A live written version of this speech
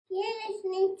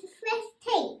listening to Fresh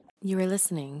Take. You are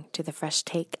listening to the Fresh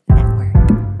Take Network.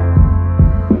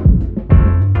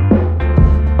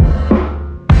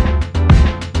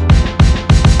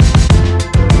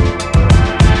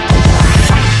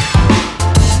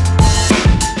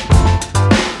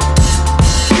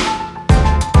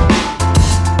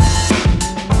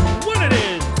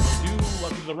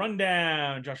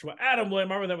 Rundown. Joshua Adam, William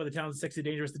Marvin, that with the talented, sexy,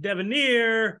 dangerous, the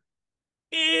Devoneer.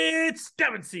 It's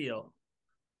Devon Seal.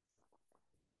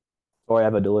 Oh, I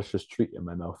have a delicious treat in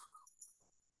my mouth.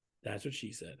 That's what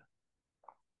she said.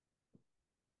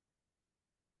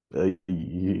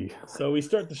 So we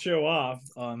start the show off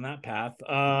on that path.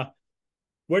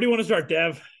 Where do you want to start,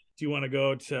 Dev? Do you want to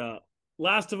go to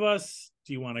Last of Us?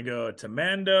 Do you want to go to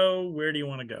Mando? Where do you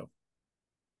want to go?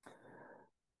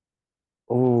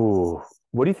 Oh,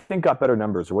 what do you think got better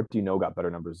numbers, or what do you know got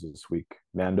better numbers this week?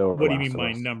 Mando or what do you mean Last of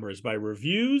by Us? numbers? By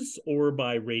reviews or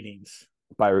by ratings?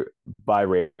 By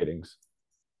ratings.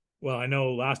 Well, I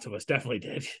know Last of Us definitely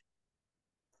did.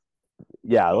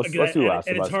 Yeah, let's do Last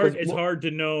of Us. It's hard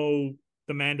to know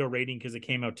the Mando rating because it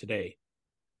came out today.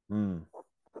 And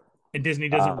Disney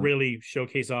doesn't really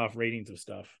showcase off ratings of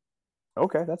stuff.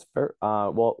 Okay, that's fair.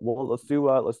 Well, let's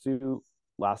do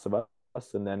Last of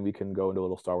Us, and then we can go into a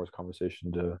little Star Wars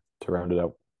conversation to round it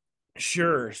out.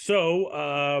 Sure.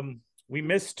 So, we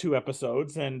missed 2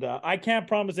 episodes, and I can't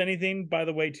promise anything, by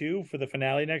the way, too, for the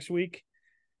finale next week.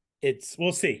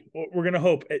 We'll see. We're going to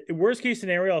hope. Worst case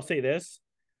scenario, I'll say this.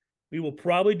 We will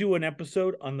probably do an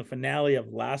episode on the finale of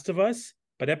Last of Us,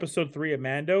 but episode 3 of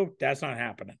Mando, that's not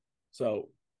happening. So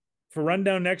for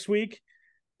Rundown next week,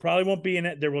 probably won't be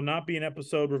there will not be an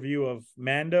episode review of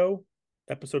Mando,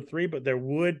 episode 3, but there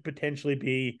would potentially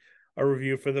be a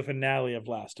review for the finale of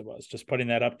Last of Us. Just putting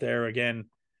that up there again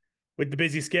with the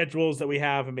busy schedules that we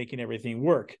have and making everything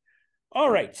work. All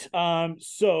right.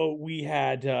 So we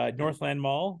had Northland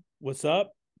Mall. What's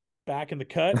up? Back in the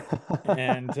cut.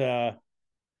 And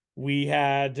we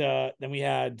had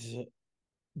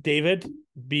David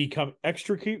become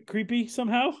extra creepy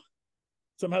somehow.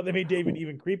 Somehow they made David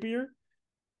even creepier.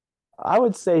 I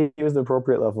would say he was the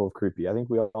appropriate level of creepy. I think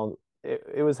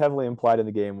it was heavily implied in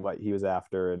the game what he was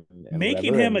after, and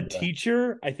making him a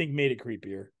teacher, I think, made it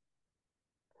creepier.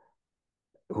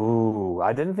 Ooh,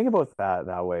 I didn't think about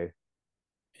that way.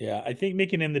 Yeah, I think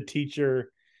making him the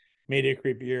teacher made it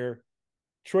creepier.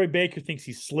 Troy Baker thinks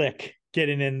he's slick,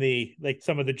 getting in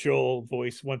some of the Joel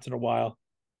voice once in a while.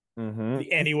 Mm-hmm.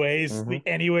 The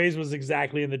anyways was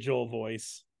exactly in the Joel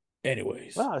voice.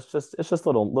 Anyways, well, it's just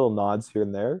little nods here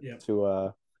and there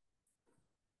to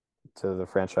the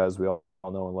franchise we all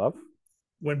know and love.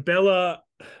 When Bella,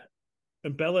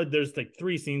 there's like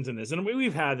 3 scenes in this, and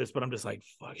we've had this, but I'm just like,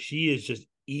 fuck, she is just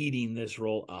eating this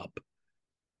role up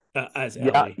as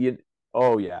Ellie.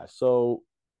 Yeah. So,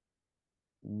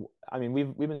 I mean,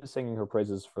 we've been singing her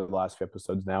praises for the last few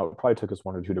episodes now. It probably took us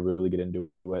 1 or 2 to really get into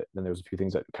it. Then there was a few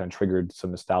things that kind of triggered some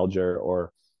nostalgia,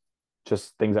 or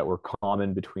just things that were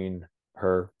common between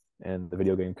her and the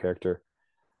video game character.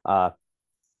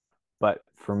 But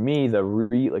for me,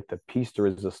 the piece de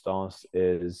resistance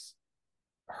is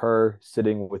her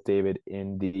sitting with David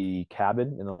in the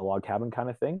log cabin kind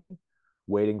of thing,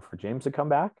 waiting for James to come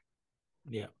back.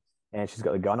 Yeah. And she's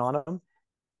got the gun on him,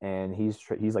 and he's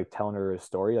like telling her a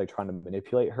story, like trying to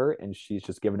manipulate her, and she's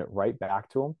just giving it right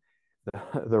back to him.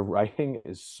 The writing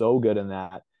is so good in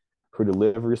that. Her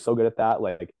delivery is so good at that.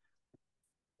 Like,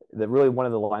 that really one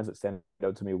of the lines that stand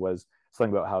out to me was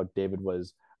something about how David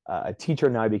was a teacher,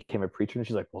 now he became a preacher, and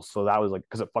she's like, well, so that was like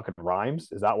because it fucking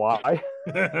rhymes, is that why?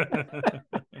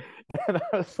 And I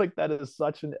was like, that is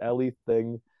such an Ellie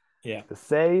thing to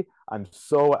say. I'm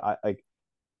so like,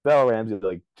 Bella Ramsey,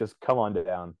 like, just come on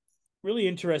down. Really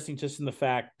interesting, just in the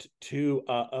fact too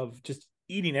of just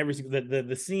eating everything.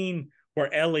 The scene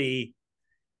where Ellie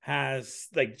has,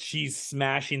 like, she's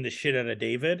smashing the shit out of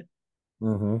David.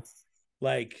 Mm-hmm.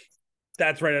 Like,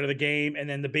 that's right out of the game. And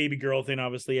then the baby girl thing,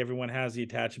 obviously everyone has the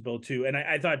attachability too. And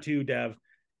I thought too, Dev,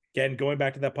 again, going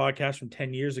back to that podcast from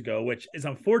 10 years ago, which is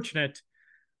unfortunate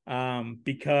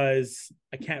because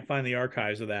I can't find the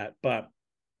archives of that, but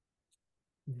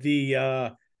they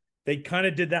kind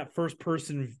of did that first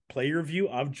person player view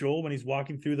of Joel when he's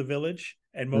walking through the village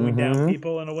and mowing down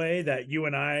people in a way that you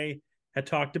and I had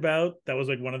talked about. That was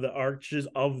like one of the arches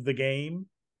of the game.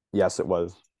 Yes, it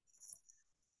was.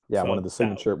 Yeah, so one of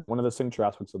the signature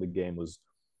aspects of the game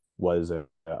was a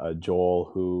Joel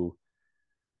who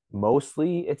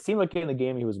mostly, it seemed like in the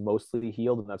game he was mostly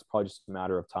healed, and that's probably just a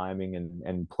matter of timing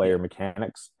and player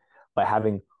mechanics. By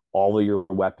having all of your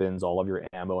weapons, all of your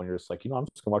ammo, and you're just like, I'm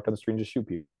just gonna walk down the street and just shoot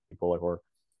people. Or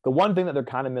the one thing that they're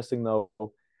kind of missing though,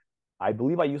 I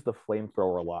believe I used the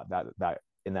flamethrower a lot that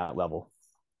in that level.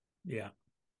 Yeah.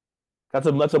 That's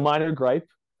a minor gripe,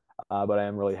 but I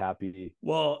am really happy.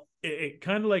 Well, it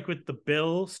kind of like with the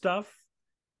Bill stuff,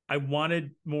 I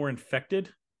wanted more infected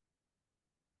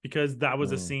because that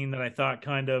was a scene that I thought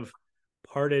kind of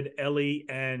parted Ellie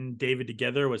and David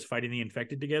together, was fighting the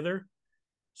infected together.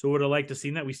 So would have liked to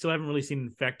seen that. We still haven't really seen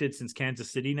infected since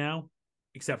Kansas City now,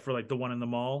 except for like the one in the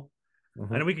mall.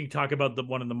 I know we can talk about the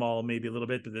one in the mall maybe a little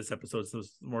bit, but this episode's the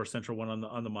more central one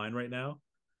on the mind right now.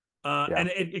 And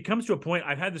it comes to a point.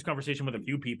 I've had this conversation with a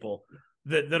few people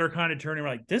that are kind of turning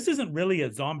around like, this isn't really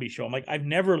a zombie show. I'm like, I've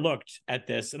never looked at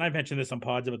this, and I've mentioned this on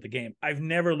pods about the game. I've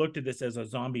never looked at this as a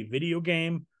zombie video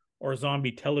game or a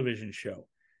zombie television show.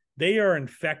 They are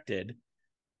infected,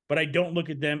 but I don't look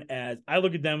at them as, I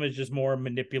look at them as just more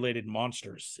manipulated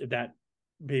monsters. If that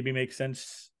maybe makes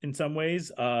sense in some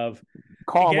ways. Of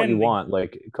call them what you want,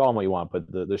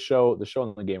 but the show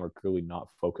and the game are clearly not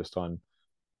focused on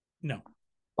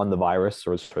the virus,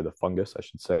 or sorry, the fungus, I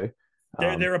should say.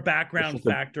 They're a background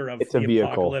factor of it's the a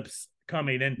vehicle. Apocalypse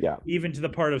coming, and even to the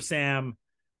part of Sam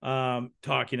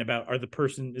talking about, is the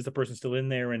person still in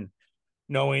there, and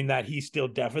knowing that he's still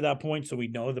deaf at that point, so we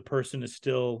know the person is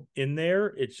still in there.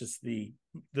 It's just the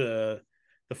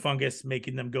fungus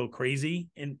making them go crazy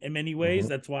in many ways.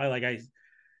 That's why, like,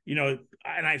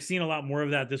 and I've seen a lot more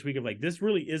of that this week of like, this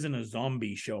really isn't a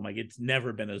zombie show. Like, it's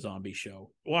never been a zombie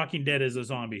show. Walking Dead is a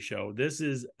zombie show. This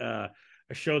is a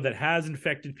show that has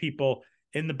infected people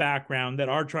in the background that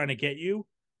are trying to get you,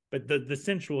 but the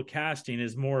central casting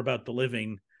is more about the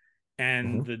living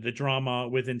and the drama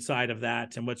with inside of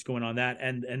that and what's going on that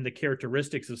and the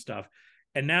characteristics of stuff.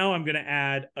 And now I'm going to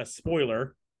add a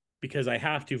spoiler because I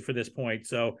have to for this point.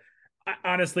 So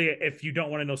honestly, if you don't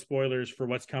want to know spoilers for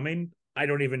what's coming, I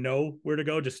don't even know where to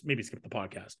go. Just maybe skip the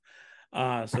podcast.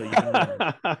 So you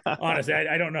can, honestly,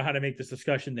 I don't know how to make this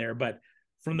discussion there, but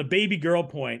from the baby girl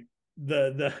point,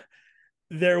 there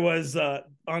was on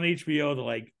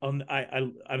HBO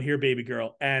I'm here, baby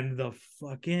girl, and the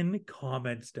fucking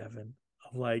comments, Devin,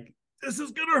 of like, this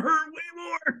is gonna hurt way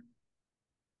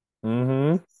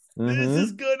more. This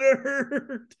is gonna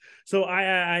hurt. So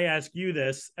I ask you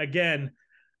this again: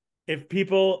 if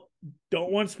people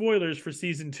don't want spoilers for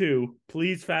season 2,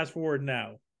 please fast forward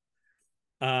now.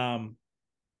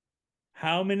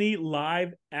 How many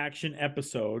live action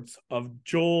episodes of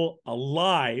Joel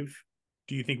alive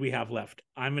do you think we have left?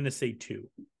 I'm going to say 2.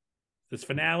 This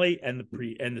finale and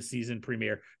the season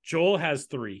premiere. Joel has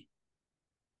 3.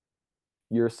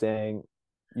 You're saying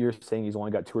he's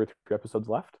only got 2 or 3 episodes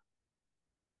left?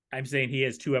 I'm saying he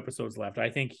has 2 episodes left. I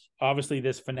think obviously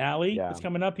this finale that's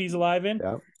coming up, he's alive in,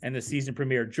 and the season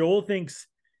premiere. Joel thinks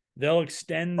they'll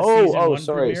extend the season 1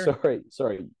 premiere.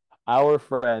 Sorry. Our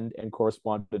friend and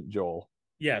correspondent Joel.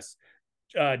 Yes.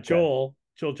 Joel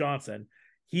Johnson.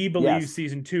 He believes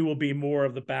season 2 will be more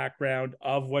of the background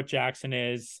of what Jackson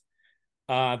is,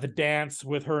 the dance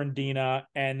with her and Dina,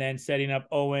 and then setting up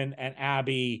Owen and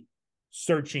Abby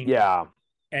searching. Yeah.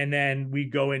 And then we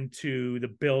go into the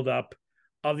buildup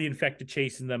of the infected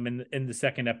chasing them in the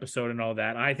second episode and all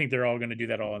that. I think they're all going to do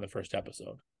that all in the first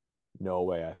episode. No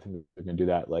way. I think they're going to do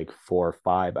that like 4 or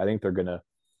 5. I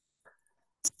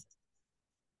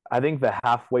think the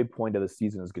halfway point of the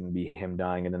season is going to be him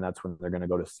dying, and then that's when they're going to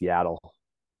go to Seattle.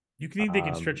 You think they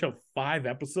can stretch out 5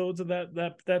 episodes of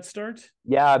that start?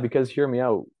 Yeah, because hear me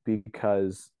out.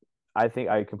 Because I think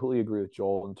I completely agree with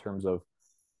Joel in terms of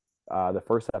the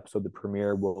first episode, the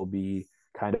premiere, will be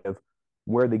kind of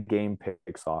where the game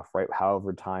picks off, right?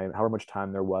 However much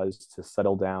time there was to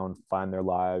settle down, find their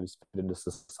lives, fit into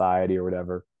society or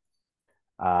whatever.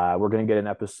 We're going to get an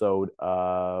episode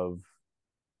of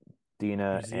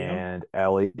Dina and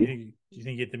Ellie. Do you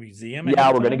think you get the museum?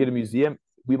 Yeah, we're going to get a museum.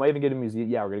 We might even get a museum.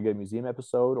 Yeah, we're going to get a museum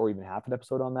episode or even half an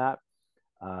episode on that.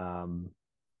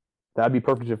 That'd be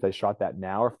perfect if they shot that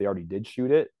now, or if they already did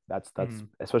shoot it. That's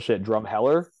especially at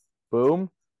Drumheller. Boom.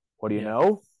 What do you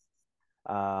know?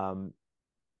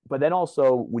 But then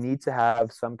also we need to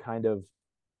have some kind of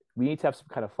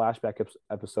flashback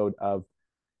episode of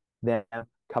them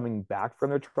coming back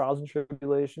from their trials and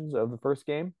tribulations of the first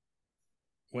game.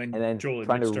 When and then Joel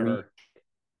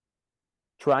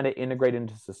trying to integrate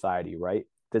into society, right?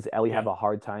 Does Ellie have a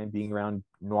hard time being around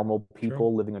normal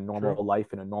people, living a normal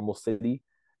life in a normal city?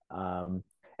 And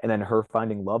then her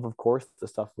finding love, of course, the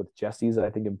stuff with Jesse's that I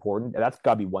think important. And that's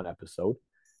got to be 1 episode.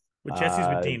 With Jesse's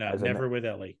with Dina, never with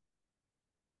Ellie.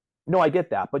 No, I get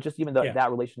that, but just even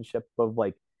that relationship of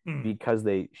like because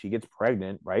she gets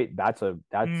pregnant, right? That's a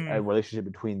relationship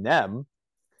between them.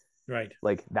 Right.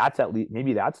 Like that's at least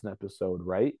maybe that's an episode,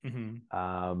 right?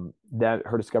 That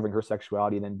her discovering her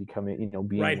sexuality and then becoming,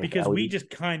 being Right, with because Ellie. we just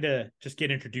kind of just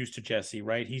get introduced to Jesse,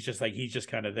 right? He's just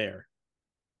kind of there.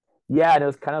 Yeah, and it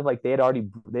was kind of like they'd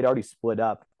already split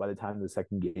up by the time the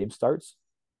second game starts.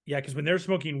 Yeah, because when they're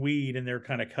smoking weed and they're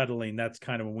kind of cuddling, that's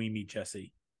kind of when we meet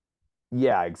Jesse.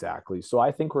 Yeah, exactly. So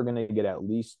I think we're gonna get at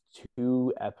least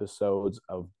 2 episodes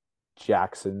of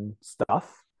Jackson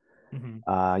stuff. You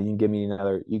can give me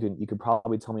another. You could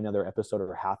probably tell me another episode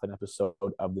or half an episode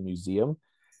of the museum.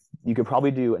 You could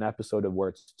probably do an episode of where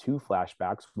it's 2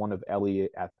 flashbacks, one of Ellie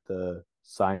at the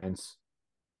science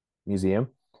museum,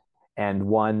 and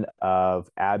one of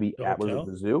Abby The at was it hotel?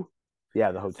 the zoo?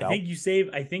 Yeah, the hotel. I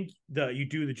think you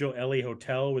do the Joe Ellie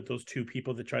hotel with those 2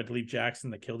 people that tried to leave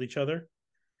Jackson that killed each other.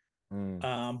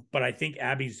 But I think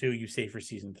Abby Zoo you save for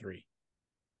season 3.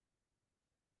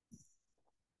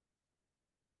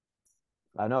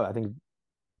 I know. I think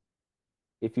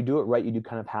if you do it right, you do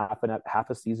kind of half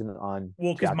a season on.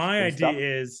 Well, because my Jackson stuff.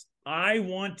 idea is I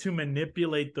want to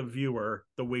manipulate the viewer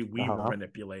the way we were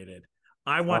manipulated.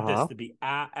 I want this to be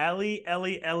Ellie.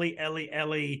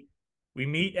 We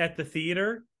meet at the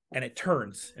theater and it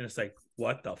turns and it's like,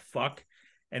 what the fuck?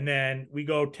 And then we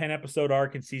go 10-episode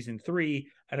arc in season 3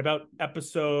 at about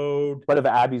episode. But of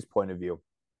Abby's point of view.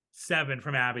 7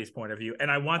 from Abby's point of view. And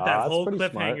I want that whole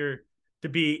cliffhanger to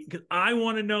be, because I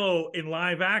want to know in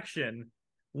live action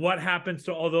what happens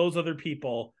to all those other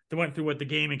people that went through what the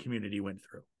gaming community went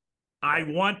through. I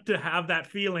want to have that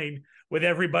feeling with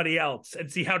everybody else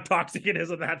and see how toxic it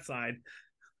is on that side.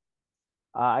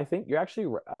 I think you're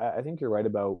right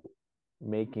about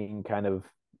making kind of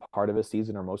part of a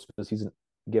season or most of the season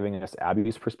giving us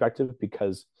Abby's perspective,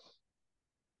 because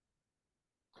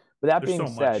with that being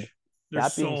said,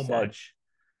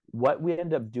 what we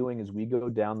end up doing is we go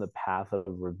down the path of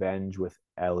revenge with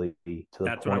Ellie to the point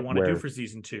that's what I want to do for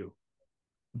season 2.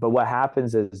 But what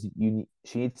happens is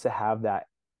she needs to have that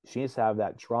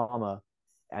trauma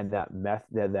and that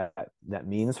that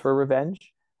means for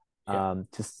revenge,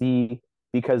 to see,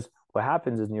 because what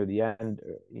happens is near the end,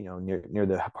 near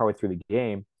the partway through the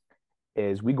game,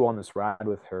 is we go on this ride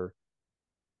with her,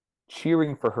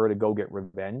 cheering for her to go get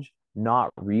revenge, not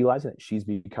realizing that she's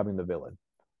becoming the villain.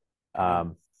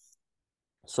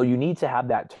 So you need to have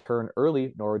that turn early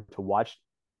in order to watch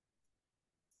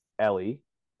Ellie,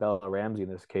 Bella Ramsey in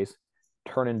this case,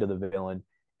 turn into the villain.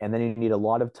 And then you need a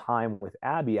lot of time with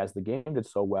Abby, as the game did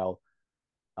so well.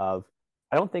 I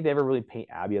don't think they ever really paint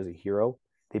Abby as a hero.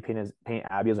 They paint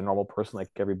Abby as a normal person like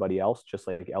everybody else, just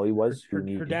like Ellie was, who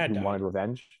wanted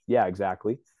revenge. Yeah,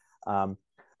 exactly.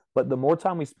 But the more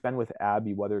time we spend with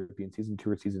Abby, whether it be in season 2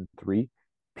 or season 3,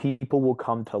 people will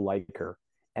come to like her.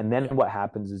 And then what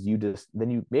happens is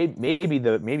maybe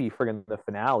the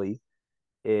finale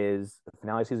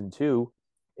of season 2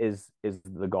 is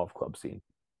the golf club scene,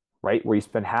 right? Where you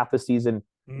spend half the season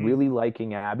really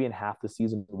liking Abby and half the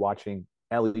season watching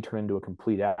Ellie turn into a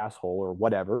complete asshole or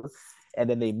whatever. And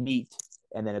then they meet,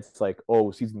 and then it's like,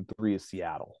 oh, season 3 is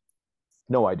Seattle.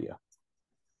 No idea.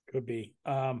 Could be.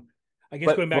 I guess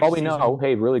but going back for all to we know,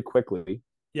 hey, really quickly.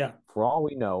 Yeah. For all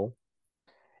we know,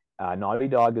 Naughty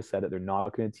Dog has said that they're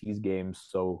not going to tease games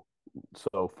so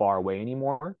far away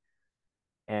anymore.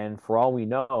 And for all we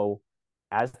know,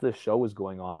 as the show is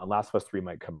going on, Last of Us 3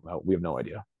 might come out. We have no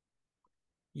idea.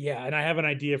 Yeah, and I have an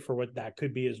idea for what that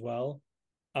could be as well.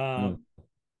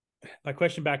 My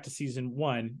question back to season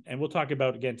 1, and we'll talk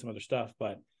about, again, some other stuff,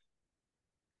 but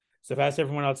so fast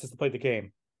everyone else has to play the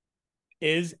game.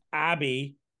 Is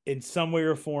Abby in some way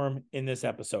or form in this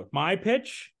episode? My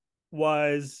pitch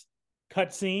was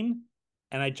cutscene,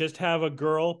 and I just have a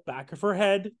girl, back of her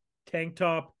head, tank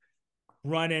top,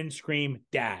 run in, scream,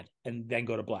 dad, and then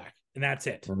go to black. And that's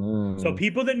it. So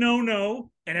people that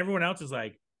know, and everyone else is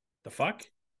like, the fuck?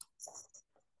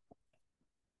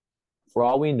 For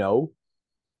all we know,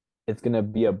 it's going to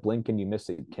be a blink and you miss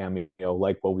it cameo,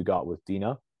 like what we got with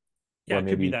Dina. Yeah, it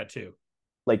could be that too.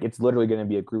 Like, it's literally going to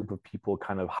be a group of people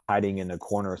kind of hiding in a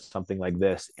corner or something like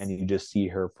this, and you just see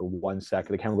her for 1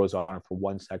 second. The camera goes on her for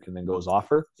 1 second, then goes off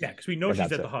her. Yeah, because we know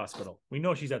she's at the hospital. We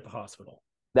know she's at the hospital.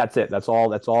 That's it. That's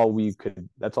all I think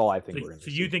we're going to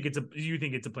see. So you think it's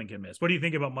a blink and miss. What do you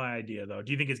think about my idea, though?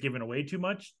 Do you think it's given away too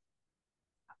much?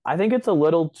 I think it's a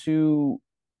little too,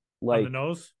 like, on the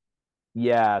nose.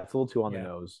 Yeah, it's a little too on the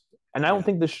nose. And I don't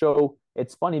think the show,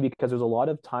 it's funny because there's a lot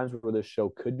of times where the show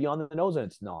could be on the nose and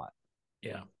it's not.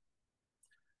 Yeah.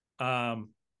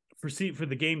 For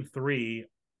the game 3,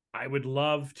 I would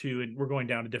love to, and we're going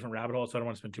down a different rabbit hole, so I don't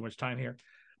want to spend too much time here,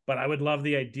 but I would love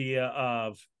the idea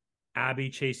of Abby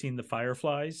chasing the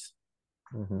fireflies,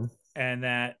 and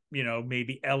that,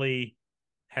 maybe Ellie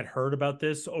had heard about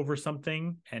this over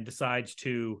something and decides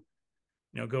to,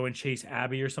 go and chase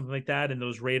Abby or something like that. And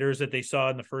those Raiders that they saw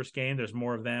in the first game, there's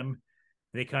more of them.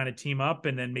 They kind of team up,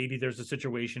 and then maybe there's a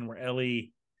situation where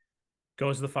Ellie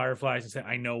goes to the Fireflies and say,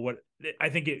 I know what I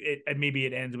think maybe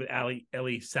it ends with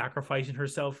Ellie sacrificing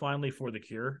herself finally for the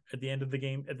cure at the end of the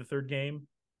game, at the third game.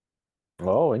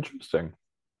 Oh, interesting.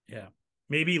 Yeah.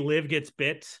 Maybe Liv gets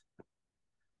bit,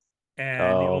 and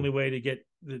the only way to get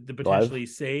the potentially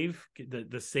save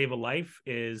a life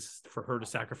is for her to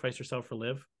sacrifice herself for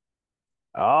Liv.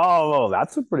 Oh,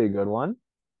 that's a pretty good one.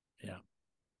 Yeah.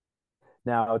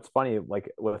 Now it's funny, like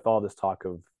with all this talk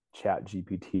of Chat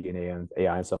GPT and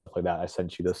AI and stuff like that. I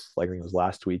sent you this, like I think it was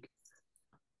last week,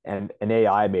 and an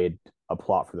AI made a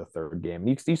plot for the third game.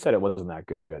 You said it wasn't that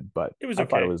good, but it was I okay.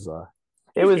 thought it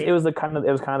was kind of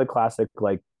the classic,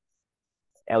 like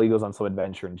Ellie goes on some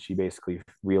adventure and she basically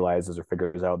realizes or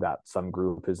figures out that some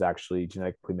group is actually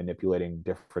genetically manipulating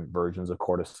different versions of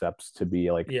cordyceps to be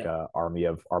like army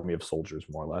of soldiers,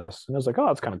 more or less. And I was like, oh,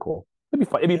 that's kind of cool. It'd be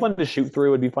fun. It'd be fun to shoot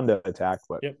through. It'd be fun to attack,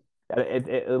 but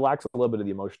it lacks a little bit of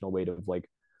the emotional weight of like,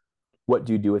 what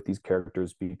do you do with these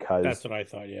characters? Because that's what I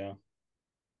thought. Yeah,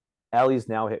 Ellie's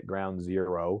now hit ground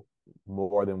zero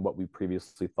more than what we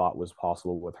previously thought was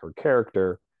possible with her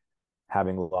character,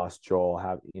 having lost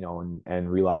Joel, and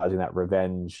realizing that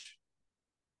revenge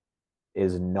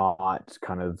is not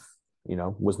kind of,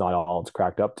 was not all it's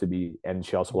cracked up to be. And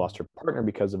she also lost her partner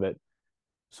because of it.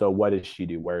 So what does she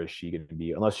do? Where is she going to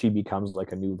be? Unless she becomes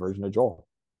like a new version of Joel.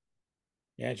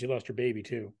 Yeah, and she lost her baby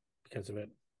too because of it.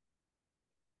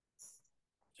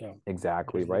 So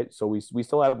exactly, right. So we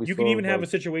still have. You can even have a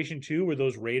situation too where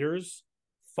those Raiders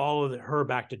follow her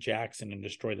back to Jackson and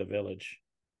destroy the village.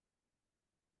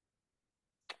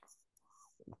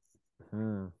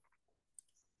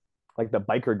 Like the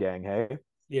biker gang, hey?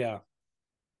 Yeah.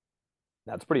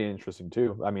 That's pretty interesting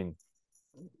too. I mean,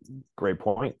 great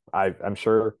point. I'm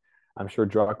sure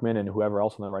Druckmann and whoever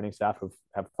else on the writing staff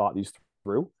have thought these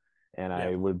through. And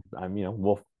I'm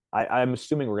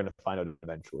assuming we're gonna find out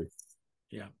eventually.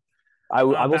 Yeah. I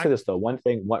will say this though. One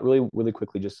thing, what really, really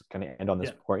quickly, just kind of end on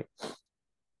this point.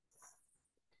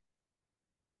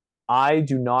 I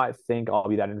do not think I'll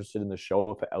be that interested in the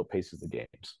show if it outpaces the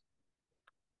games.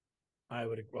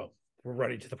 We're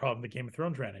running to the problem that Game of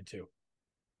Thrones ran into.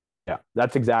 Yeah,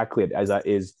 that's exactly it. I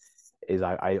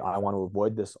want to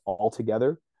avoid this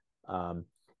altogether.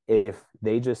 If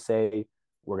they just say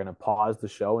we're going to pause the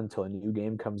show until a new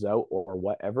game comes out or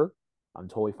whatever, I'm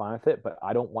totally fine with it. But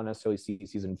I don't want to necessarily see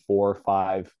season 4 or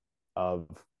 5 of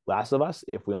Last of Us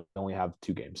if we only have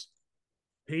 2 games.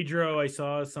 I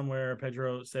saw somewhere,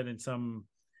 Pedro said in some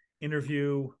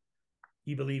interview,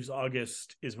 he believes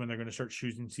August is when they're going to start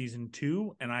shooting season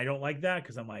 2. And I don't like that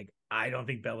because I'm like, I don't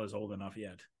think Bella's old enough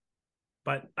yet.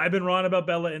 But I've been wrong about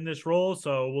Bella in this role,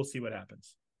 so we'll see what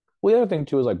happens. Well, the other thing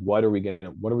too is like, what are we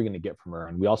gonna get from her?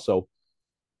 And we also,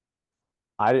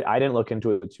 I didn't look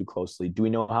into it too closely. Do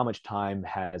we know how much time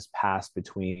has passed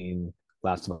between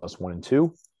Last of Us 1 and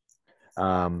 2?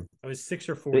 It was 6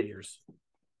 or 4 years.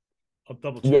 I'll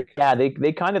double check. Yeah,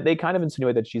 they kind of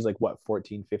insinuate that she's like what,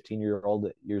 14, 15 years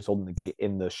old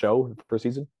in the show per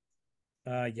season.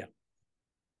 Yeah.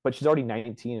 But she's already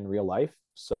 19 in real life,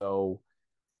 so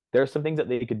there's some things that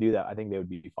they could do that I think they would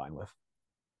be fine with.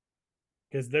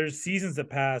 Because there's seasons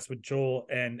that pass with Joel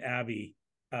and Abby,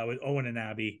 with Owen and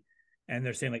Abby, and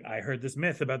they're saying like, I heard this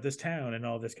myth about this town and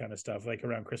all this kind of stuff, like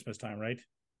around Christmas time, right?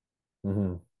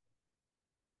 Mm-hmm.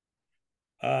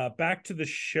 Back to the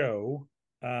show.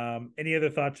 Any other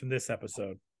thoughts from this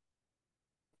episode?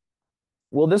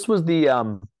 Well, this was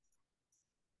the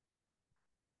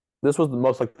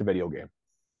most like the video game.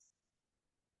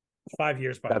 5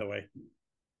 years, by the way.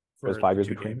 There's 5 years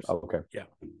between. Games. Oh, okay. Yeah.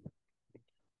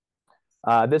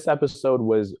 This episode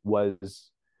was,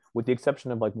 with the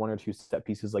exception of like 1 or 2 set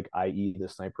pieces, like i.e. the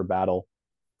sniper battle,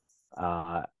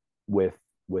 with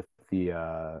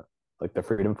the like the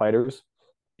freedom fighters.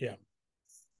 Yeah.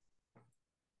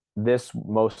 This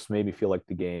most made me feel like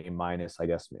the game minus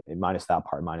that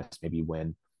part, minus maybe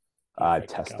when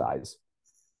Tess dies.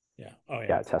 Yeah. Oh yeah.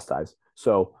 Yeah, Tess dies.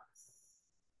 So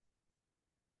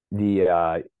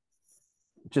the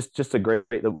just a great,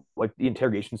 like the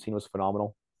interrogation scene was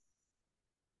phenomenal.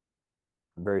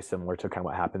 Very similar to kind of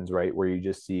what happens, right, where you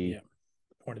just see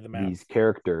point of the map. These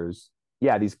characters,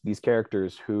 these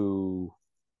characters who,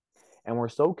 and we're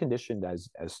so conditioned as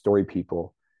story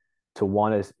people to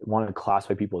want to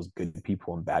classify people as good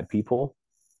people and bad people,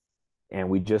 and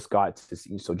we just got to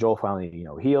see. So Joel finally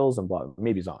heals and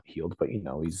maybe he's not healed, but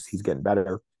he's getting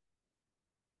better,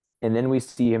 and then we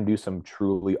see him do some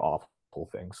truly awful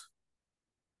things.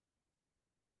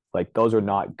 Like those are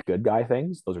not good guy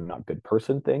things. Those are not good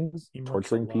person things. He murks a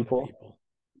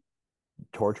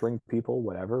Torturing lot of people,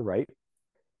 whatever, right?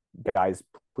 Guys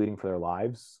pleading for their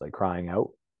lives, like crying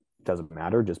out, doesn't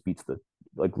matter, just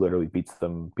literally beats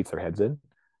their heads in.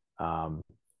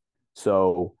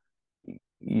 So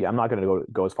yeah, I'm not going to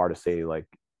go as far to say like,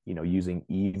 using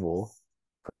evil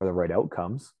for the right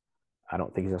outcomes. I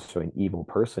don't think he's necessarily an evil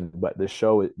person, but the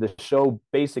show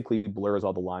basically blurs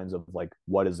all the lines of like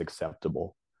what is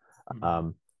acceptable.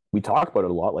 We talk about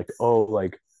it a lot, like, oh,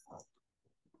 like,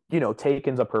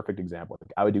 Taken's a perfect example.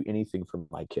 Like, I would do anything for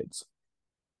my kids.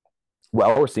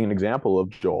 Well, we're seeing an example of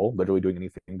Joel literally doing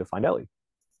anything to find Ellie.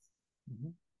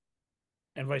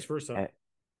 And vice versa.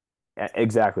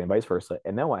 Exactly, and vice versa.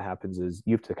 And then what happens is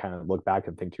you have to kind of look back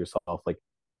and think to yourself, like,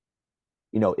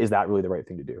 is that really the right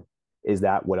thing to do? Is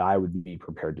that what I would be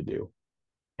prepared to do?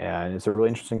 And it's a really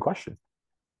interesting question.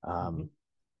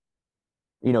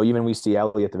 Even we see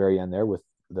Ellie at the very end there with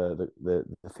the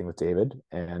thing with David,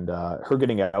 and her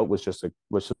getting out was just a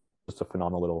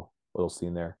phenomenal little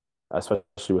scene there,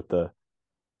 especially with the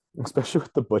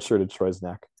butcher to Troy's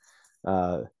neck.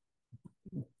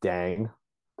 Dang,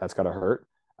 that's gotta hurt.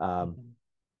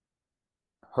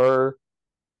 Her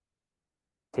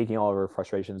taking all of her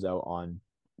frustrations out on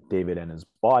David and his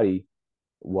body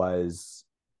was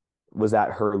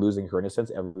that her losing her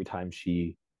innocence every time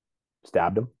she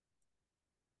stabbed him?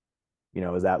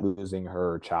 Was that losing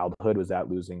her childhood? Was that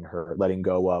losing her letting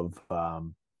go of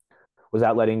all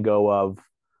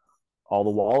the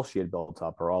walls she had built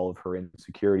up, or all of her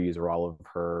insecurities, or all of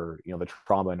her, the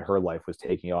trauma in her life was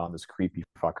taking on this creepy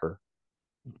fucker?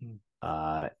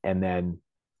 And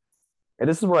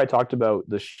this is where I talked about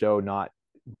the show not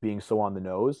being so on the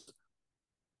nose.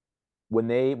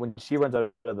 When she runs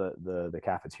out of the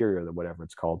cafeteria or whatever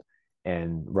it's called,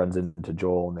 and runs into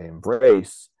Joel and they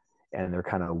embrace, and they're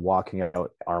kind of walking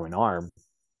out arm in arm,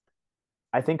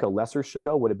 I think a lesser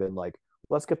show would have been like,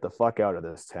 let's get the fuck out of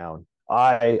this town.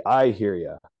 I hear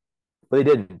you. But they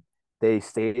didn't. They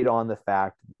stayed on the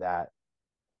fact that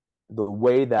the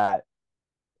way that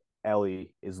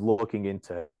Ellie is looking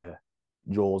into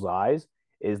Joel's eyes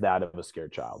is that of a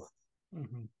scared child.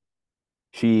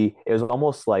 It was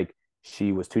almost like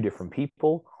she was two different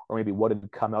people, or maybe what had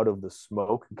come out of the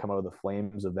smoke and come out of the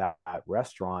flames of that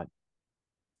restaurant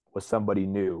was somebody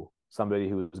new, somebody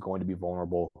who was going to be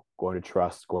vulnerable, going to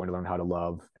trust, going to learn how to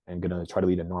love, and going to try to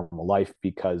lead a normal life,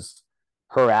 because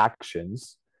her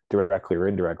actions, directly or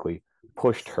indirectly,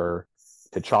 pushed her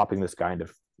to chopping this guy into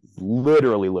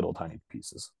literally little tiny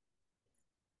pieces.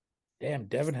 Damn,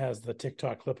 Devin has the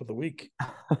TikTok clip of the week.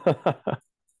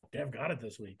 Dev got it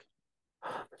this week.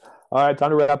 All right,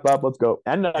 time to wrap up. Let's go.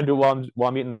 And I do while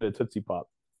I'm eating the Tootsie Pop.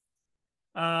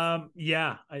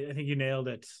 Yeah, I think you nailed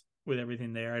it with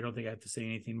everything there. I don't think I have to say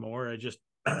anything more.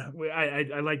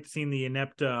 I liked seeing the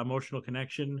inept emotional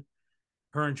connection,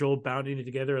 her and Joel bounding it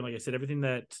together, and like I said, everything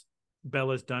that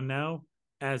Bella's done now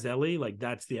as Ellie, like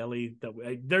that's the Ellie that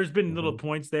there's been little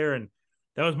points there, and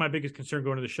that was my biggest concern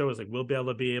going to the show, is like, will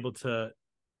Bella be able to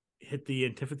hit the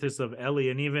antithesis of Ellie?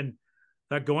 And even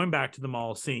that going back to the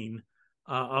mall scene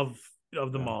of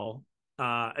the mall,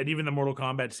 and even the Mortal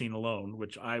Kombat scene alone,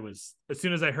 which as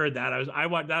soon as I heard that,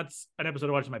 that's an episode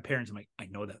I watched with my parents. I'm like, I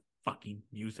know that fucking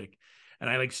music. And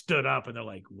I like stood up and they're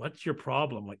like, what's your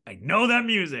problem? Like, I know that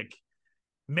music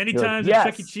many times at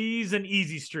Chuck E. Cheese and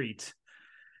Easy Street.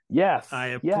 Yes. I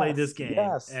have played this game.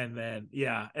 Yes. And then,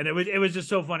 and it was just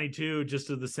so funny too, just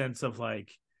to the sense of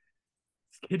like,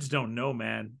 kids don't know,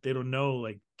 man. They don't know,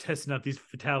 like, testing out these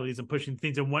fatalities and pushing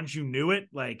things. And once you knew it,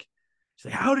 like, it's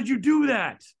like, how did you do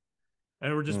that?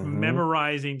 And we're just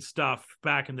memorizing stuff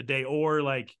back in the day. Or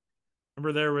like,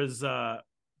 remember there was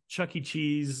Chuck E.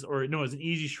 Cheese, or no, it was an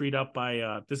Easy Street up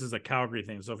by this is a Calgary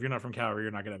thing. So if you're not from Calgary,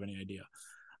 you're not gonna have any idea.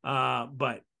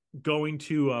 But going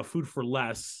to Food for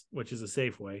Less, which is a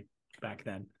Safeway back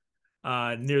then,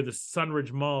 near the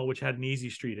Sunridge Mall, which had an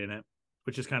Easy Street in it,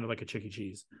 which is kind of like a Chuck E.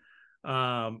 Cheese.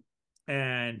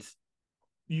 And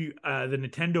you the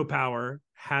Nintendo Power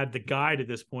had the guide at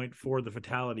this point for the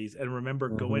fatalities, and remember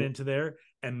going into there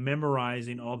and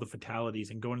memorizing all the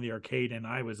fatalities and going to the arcade, and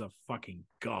I was a fucking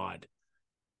god.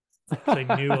 I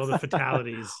knew all the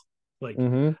fatalities. Like,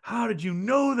 how did you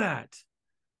know that?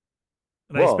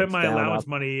 And I spent my allowance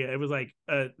money. It was like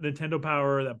Nintendo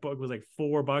Power. That book was like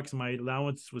 $4. My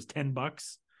allowance was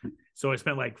 $10. So I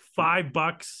spent like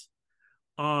 $5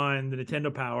 on the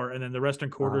Nintendo Power, and then the rest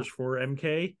in quarters for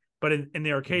MK. But in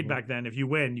the arcade back then, if you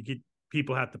win,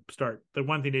 people have to start. The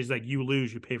one thing is, like, you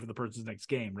lose, you pay for the person's next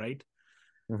game, right?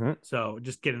 So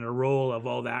just getting a roll of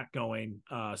all that going.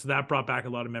 So that brought back a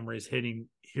lot of memories,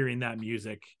 hearing that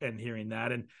music and hearing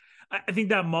that. And I think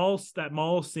that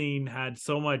mall scene had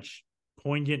so much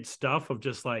poignant stuff of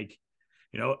just like,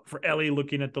 for Ellie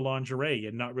looking at the lingerie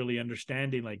and not really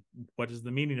understanding like what is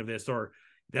the meaning of this, or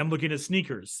them looking at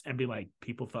sneakers and be like,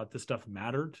 people thought this stuff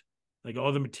mattered. Like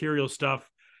all the material stuff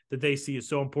that they see is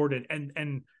so important.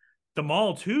 And the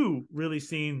mall too, really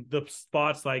seeing the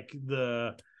spots like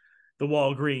the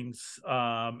Walgreens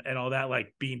and all that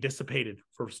like being dissipated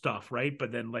for stuff, right?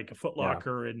 But then like a Foot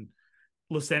Locker and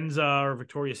La Senza or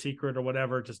Victoria's Secret or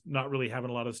whatever, just not really having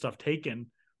a lot of stuff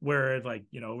taken. Where like,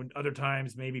 other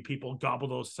times maybe people gobble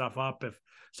those stuff up if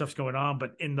stuff's going on,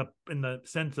 but in the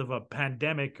sense of a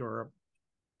pandemic or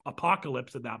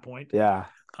apocalypse at that point,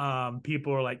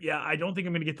 people are like, I don't think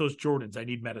I'm going to get those Jordans. I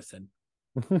need medicine.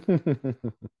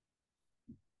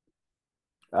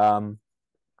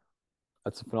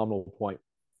 That's a phenomenal point.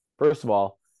 First of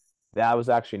all, that was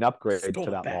actually an upgrade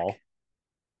to that mall.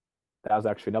 That was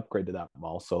actually an upgrade to that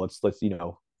mall. So let's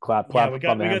clap. We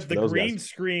got the green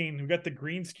screen. We got the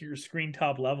green screen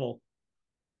top level.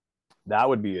 That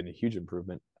would be a huge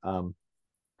improvement.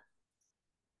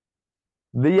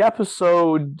 This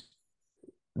episode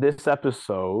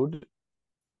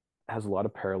has a lot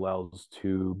of parallels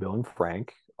to Bill and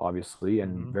Frank, obviously,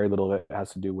 and very little of it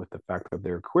has to do with the fact that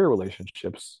they're queer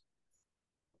relationships,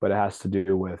 but it has to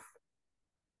do with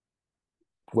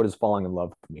what does falling in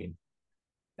love mean?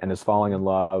 And is falling in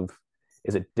love,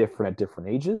 is it different at different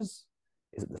ages?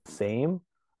 Is it the same?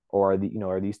 Or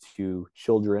are these two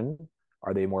children,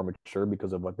 are they more mature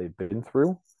because of what they've been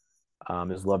through?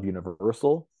 Is love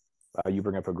universal? You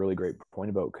bring up a really great point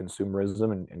about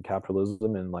consumerism and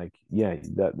capitalism, and like,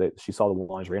 that she saw the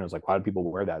lingerie and I was like, why do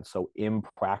people wear that? It's so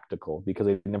impractical, because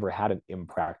they never had an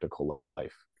impractical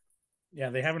life. Yeah,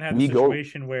 they haven't had the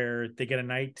situation where they get a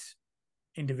night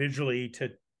individually to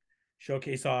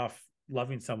showcase off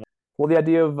loving someone. Well, the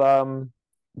idea of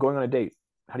going on a date.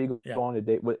 How do you go on a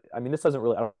date? This doesn't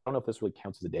really, I don't know if this really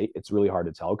counts as a date. It's really hard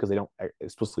to tell because they don't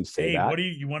explicitly say that. What do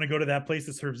you want to go to that place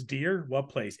that serves deer? What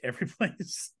place? Every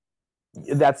place.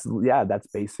 That's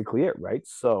basically it, right?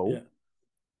 So,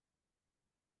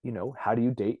 how do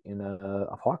you date in a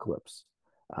apocalypse?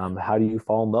 How do you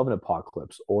fall in love in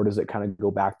apocalypse? Or does it kind of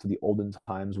go back to the olden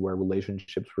times where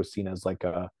relationships were seen as like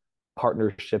a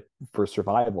partnership for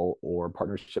survival or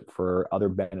partnership for other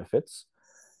benefits?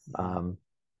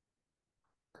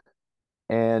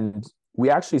 And we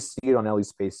actually see it on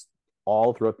Ellie's face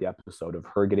all throughout the episode of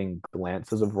her getting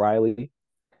glances of Riley.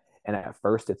 And at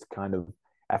first it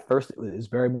was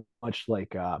very much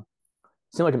like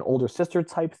seemed like an older sister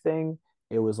type thing.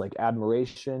 It was like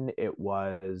admiration. It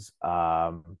was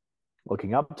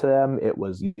looking up to them. It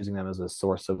was using them as a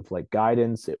source of like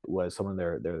guidance. It was someone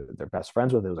they're best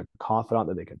friends with. It was like a confidant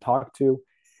that they could talk to.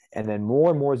 And then more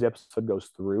and more as the episode goes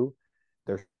through,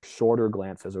 they're shorter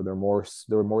glances, or they're more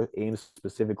aimed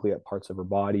specifically at parts of her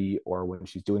body, or when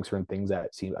she's doing certain things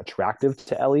that seem attractive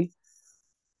to Ellie.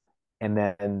 And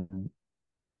then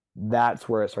that's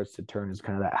where it starts to turn, is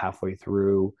kind of that halfway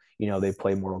through. They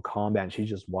play Mortal Kombat and she's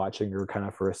just watching her kind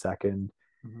of for a second.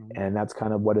 And that's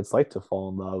kind of what it's like to fall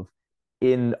in love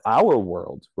in our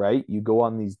world, right? You go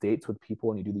on these dates with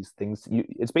people and you do these things.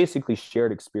 It's basically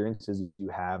shared experiences you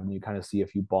have, and you kind of see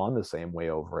if you bond the same way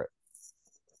over it.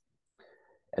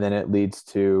 And then it leads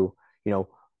to,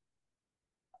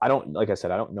 like I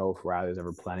said, I don't know if Riley's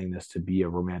ever planning this to be a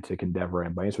romantic endeavor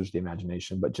and by any stretch of the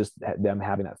imagination, but just them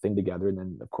having that thing together, and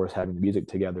then of course having the music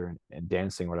together and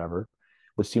dancing, whatever,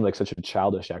 which seemed like such a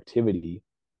childish activity.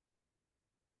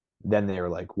 Then they were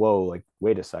like, whoa, like,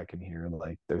 wait a second here.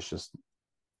 Like, there's just,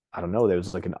 I don't know,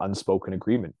 there's like an unspoken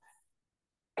agreement,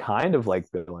 kind of like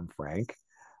Bill and Frank,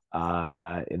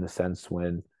 in the sense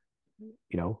when,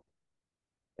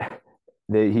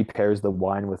 he pairs the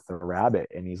wine with the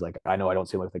rabbit, and he's like, I know I don't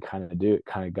seem like the kind of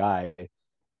guy.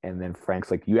 And then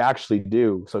Frank's like, you actually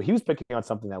do. So he was picking on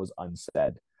something that was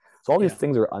unsaid. So all these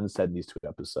things are unsaid in these two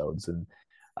episodes. And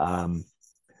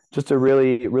just a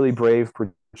really, really brave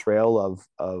portrayal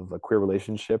of a queer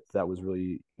relationship that was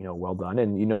really, well done.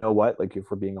 And you know what? Like,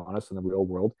 if we're being honest, in the real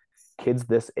world, kids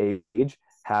this age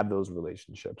have those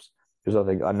relationships. There's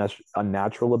nothing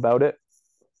unnatural about it.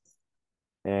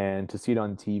 And to see it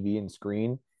on TV and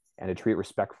screen and to treat it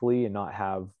respectfully and not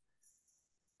have,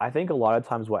 I think a lot of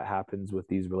times what happens with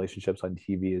these relationships on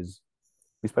TV is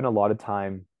we spend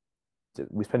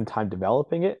time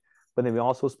developing it, but then we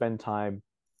also spend time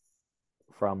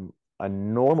from a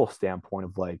normal standpoint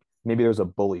of like, maybe there's a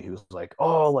bully who's like,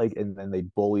 oh, like, and then they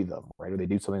bully them, right? Or they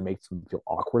do something that makes them feel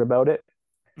awkward about it.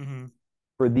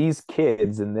 For these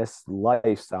kids in this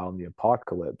lifestyle in the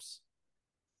apocalypse,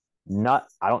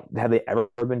 have they ever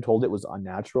been told it was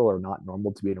unnatural or not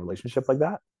normal to be in a relationship like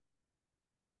that?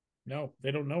 No,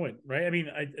 they don't know it, right? I mean,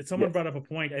 someone brought up a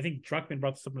point. I think Truckman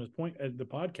brought this up in his point the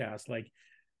podcast. Like,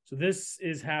 so this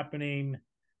is happening.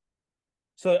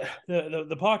 So the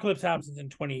apocalypse happens in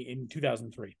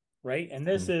 2003, right? And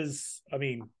this is, I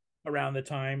mean, around the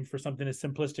time for something as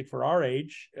simplistic for our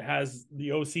age, has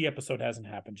the OC episode hasn't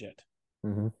happened yet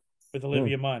with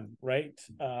Olivia Munn, right?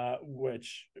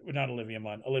 Which not Olivia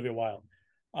Munn, Olivia Wilde,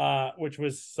 which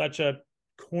was such a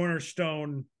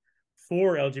cornerstone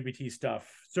for LGBT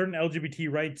stuff. Certain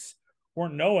LGBT rights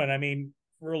weren't known. I mean,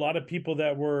 for a lot of people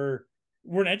that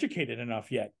weren't educated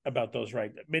enough yet about those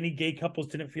rights. Many gay couples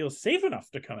didn't feel safe enough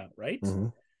to come out, right?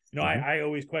 You know, I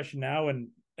always question now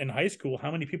in high school,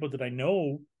 how many people did I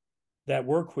know that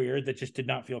were queer that just did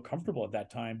not feel comfortable at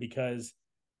that time? Because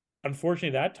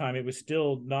unfortunately, that time it was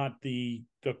still not the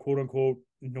quote unquote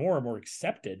norm or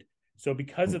accepted. So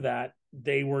because of that,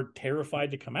 they were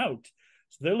terrified to come out.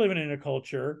 So they're living in a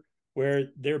culture where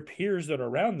their peers that are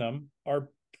around them are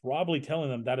probably telling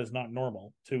them that is not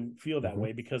normal to feel that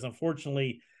way, because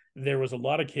unfortunately there was a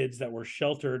lot of kids that were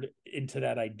sheltered into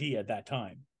that idea at that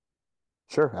time.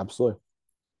 Sure, absolutely.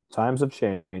 Times have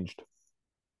changed.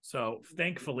 So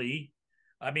thankfully,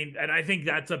 I mean, and I think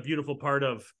that's a beautiful part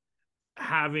of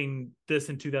having this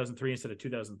in 2003 instead of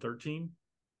 2013,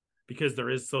 because there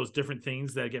is those different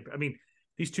things that get, I mean,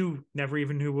 these two never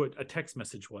even knew what a text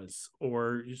message was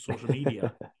or social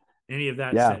media. Any of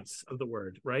that sense of the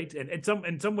word, right? And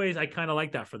in some ways, I kind of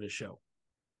like that for this show.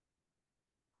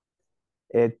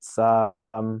 It's it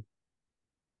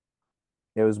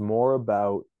was more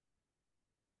about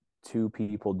two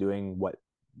people doing what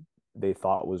they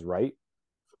thought was right,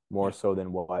 more so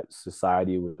than what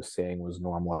society was saying was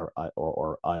normal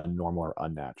or unnormal or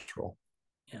unnatural.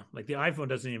 Yeah, like the iPhone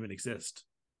doesn't even exist.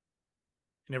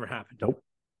 It never happened.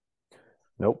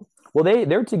 Nope. Well,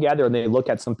 they're together and they look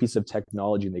at some piece of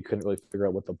technology and they couldn't really figure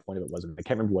out what the point of it was. I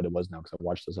can't remember what it was now because I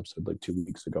watched this episode like 2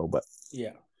 weeks ago. But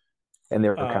yeah, and they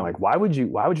were kind of like, why would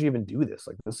you even do this?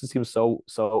 Like, this seems so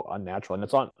unnatural. And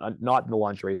it's not the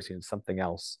lingerie scene, it's something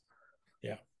else.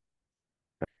 Yeah.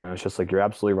 And it's just like, you're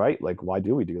absolutely right. Like, why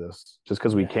do we do this? Just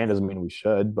because we can doesn't mean we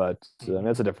should. But I mean,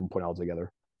 that's a different point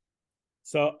altogether.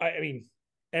 So I mean,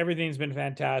 everything's been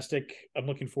fantastic. I'm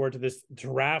looking forward to this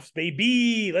giraffes,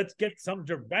 baby. Let's get some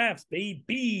giraffes,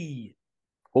 baby.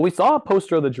 Well, we saw a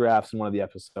poster of the giraffes in one of the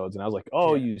episodes, and I was like,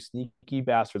 "Oh, you sneaky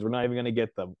bastards! We're not even going to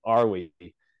get them, are we?"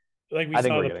 Like we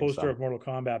saw the poster of Mortal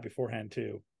Kombat beforehand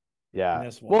too. Yeah.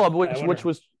 Well, which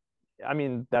was, I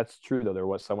mean, that's true though. There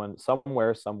was someone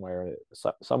someplace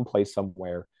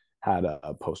somewhere had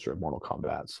a poster of Mortal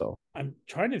Kombat. So I'm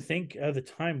trying to think of the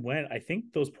time when I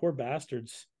think those poor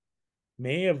bastards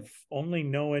may have only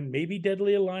known, maybe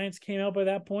Deadly Alliance came out by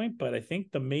that point, but I think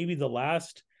maybe the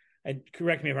last, and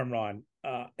correct me if I'm wrong,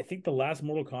 I think the last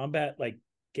Mortal Kombat like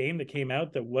game that came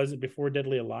out that wasn't before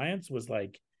Deadly Alliance was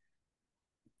like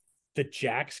the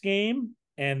Jax game,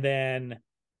 and then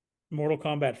Mortal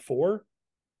Kombat 4,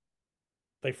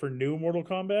 like for new Mortal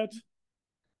Kombat.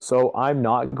 So I'm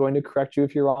not going to correct you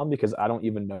if you're wrong because I don't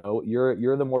even know.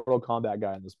 You're the Mortal Kombat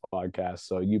guy in this podcast,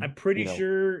 so I'm pretty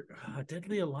sure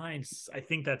Deadly Alliance. I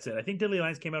think that's it. I think Deadly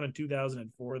Alliance came out in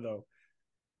 2004 though.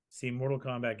 See, Mortal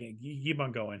Kombat game. You keep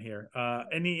on going here.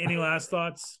 Any last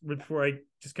thoughts before I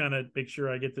just kind of make sure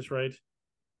I get this right?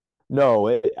 No,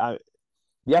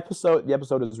 the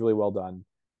episode is really well done.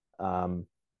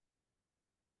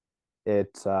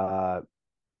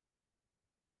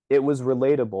 It was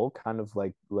relatable, kind of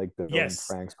like Bill and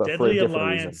Frank's, but Deadly for a different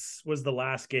Alliance reason. Was the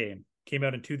last game. Came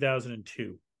out in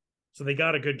 2002, so they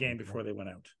got a good game before they went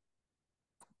out.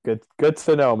 Good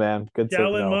to know, man. Good to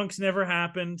know. Shaolin Monks never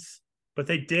happened, but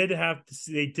they did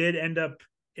end up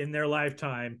in their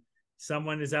lifetime.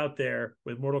 Someone is out there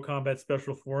with Mortal Kombat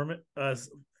Special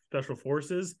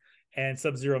Forces and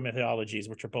Sub-Zero Mythologies,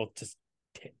 which are both just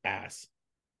ass.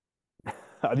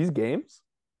 Are these games?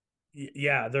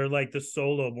 Yeah, they're like the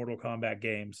solo Mortal Kombat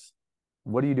games.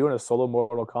 What do you do in a solo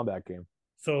Mortal Kombat game?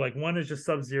 So like one is just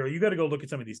Sub-Zero. You got to go look at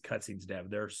some of these cutscenes, Dev.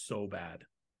 They're so bad.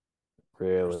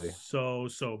 Really? They're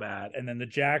so bad. And then the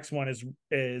Jax one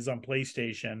is on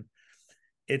PlayStation.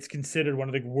 It's considered one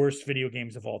of the worst video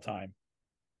games of all time.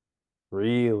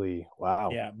 Really? Wow.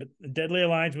 Yeah, but Deadly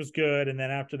Alliance was good, and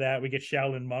then after that we get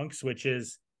Shaolin Monks, which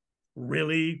is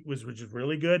really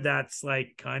good. That's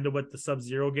like kind of what the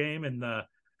Sub-Zero game and the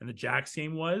Jax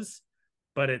game was,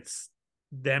 but it's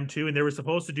them too. And they were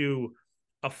supposed to do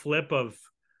a flip of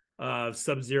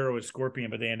Sub-Zero and Scorpion,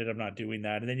 but they ended up not doing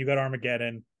that. And then you got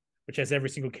Armageddon, which has every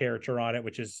single character on it,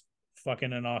 which is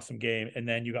fucking an awesome game. And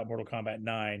then you got Mortal Kombat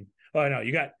 9. Oh no,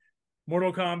 you got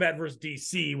Mortal Kombat versus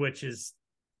DC, which is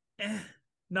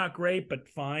not great, but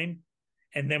fine.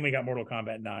 and then we got Mortal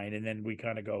Kombat 9, and then we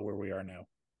kind of go where we are now.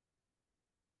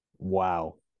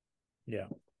 Wow. Yeah.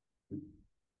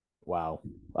 Wow.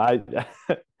 I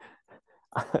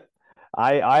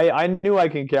knew I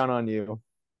can count on you.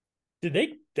 Did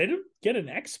they didn't get an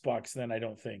Xbox then, I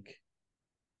don't think.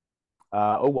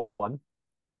 01.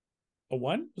 A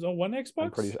one? Was it one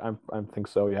Xbox? I think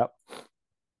so, yep.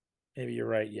 Maybe you're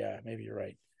right. Yeah, maybe you're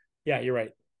right. Yeah, you're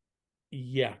right.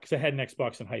 Yeah, because I had an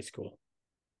Xbox in high school.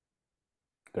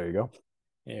 There you go.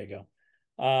 There you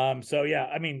go. So yeah,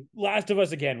 I mean, Last of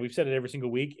Us, again, we've said it every single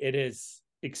week. It has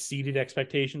exceeded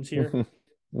expectations here.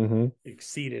 Mm-hmm.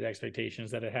 Exceeded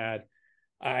expectations that it had.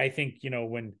 I think,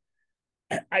 when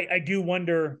I do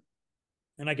wonder,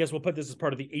 and I guess we'll put this as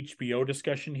part of the HBO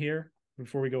discussion here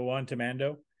before we go on to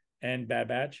Mando and Bad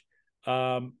Batch.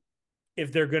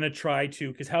 If they're going to try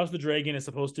to, because House of the Dragon is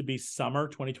supposed to be summer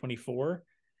 2024.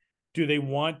 Do they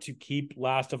want to keep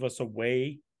Last of Us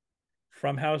away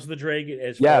from House of the Dragon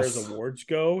as far as awards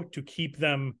go, to keep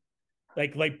them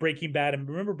like Breaking Bad? And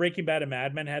remember, Breaking Bad and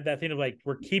Mad Men had that thing of like,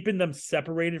 we're keeping them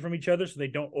separated from each other so they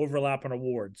don't overlap on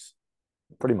awards.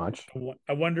 Pretty much.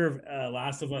 I wonder if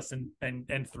Last of Us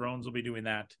and Thrones will be doing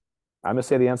that. I'm going to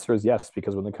say the answer is yes,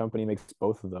 because when the company makes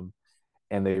both of them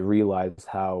and they realize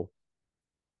how,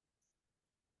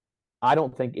 I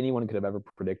don't think anyone could have ever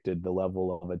predicted the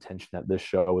level of attention that this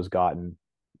show has gotten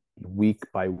week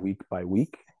by week by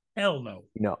week. Hell no.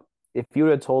 If you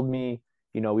would have told me,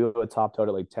 we would have topped out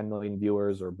at like 10 million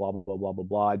viewers or blah, blah, blah, blah, blah,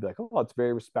 blah, I'd be like, oh, it's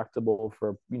very respectable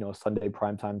for, a Sunday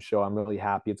primetime show. I'm really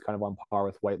happy. It's kind of on par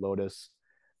with White Lotus.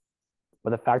 But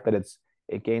the fact that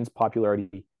it gains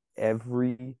popularity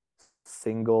every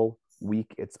single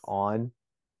week it's on,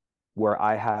 where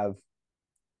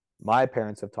my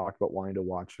parents have talked about wanting to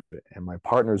watch it, and my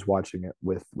partner's watching it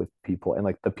with people, and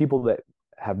like the people that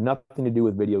have nothing to do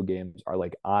with video games are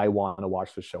like, I want to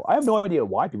watch the show. I have no idea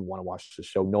why people want to watch the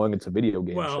show, knowing it's a video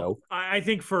game show. I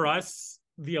think for us,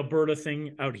 the Alberta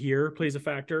thing out here plays a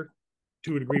factor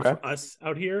to a degree for us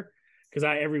out here. Because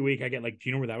every week I get like, do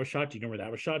you know where that was shot? Do you know where that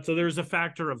was shot? So there's a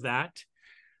factor of that.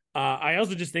 I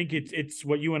also just think it's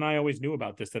what you and I always knew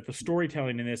about this, that the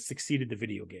storytelling in this succeeded the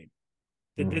video game.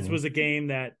 That This was a game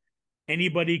that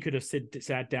anybody could have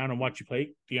sat down and watched you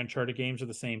play. The Uncharted games are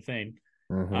the same thing.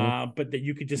 But that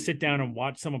you could just sit down and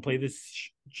watch someone play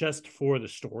this just for the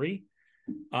story.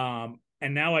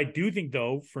 And now I do think,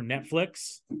 though, for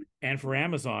Netflix and for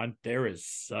Amazon, there is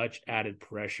such added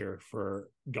pressure for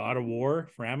God of War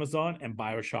for Amazon and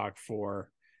BioShock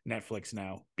for Netflix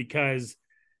now, because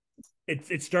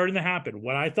it's starting to happen.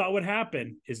 What I thought would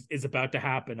happen is about to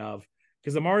happen,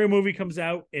 because the Mario movie comes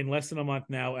out in less than a month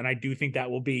now, and I do think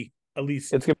that will be at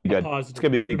least it's gonna be good. Positive. It's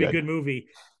gonna be a good movie,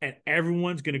 and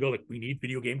everyone's gonna go like, we need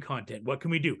video game content. What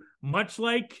can we do? Much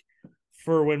like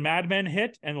for when Mad Men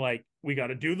hit, and like, we got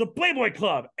to do the Playboy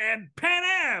Club and Pan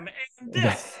Am and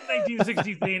this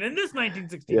 1960 thing and this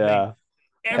 1960 thing.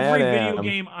 Every video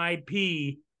game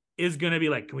IP is going to be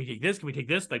like, can we take this? Can we take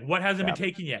this? Like, what hasn't been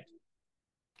taken yet?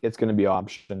 It's going to be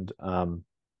optioned.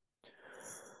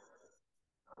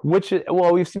 We've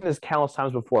seen this countless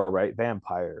times before, right?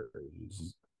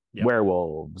 Vampires,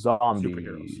 werewolves,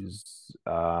 zombies,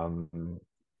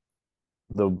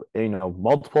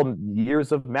 multiple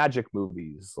years of magic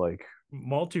movies, like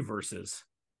multiverses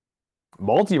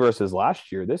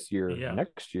last year, this year,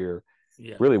 next year.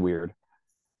 Really weird.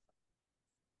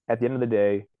 At the end of the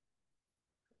day,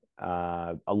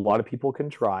 a lot of people can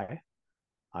try.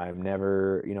 I'm not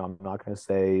going to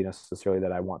say necessarily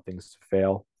that I want things to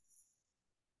fail.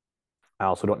 I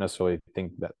also don't necessarily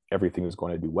think that everything is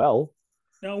going to do well.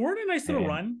 Now, we're in a nice little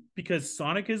run because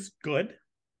Sonic is good.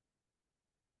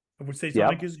 I would say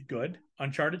Sonic is good.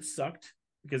 Uncharted sucked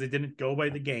because it didn't go by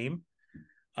the game.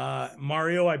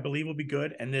 Mario, I believe, will be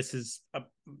good, and this is a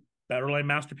Battle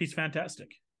masterpiece.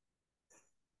 Fantastic.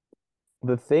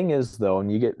 The thing is, though,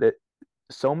 and you get that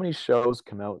so many shows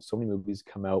come out, so many movies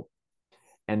come out,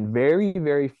 and very,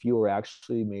 very few are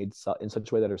actually made in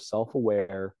such a way that are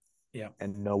self-aware,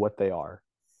 and know what they are.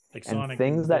 Like and Sonic,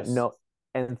 things that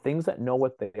know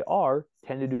what they are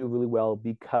tend to do really well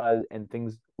and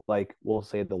things like, we'll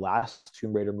say, the last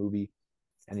Tomb Raider movie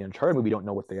and the Uncharted movie don't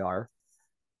know what they are,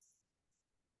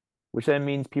 which then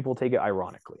means people take it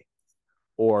ironically,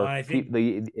 or as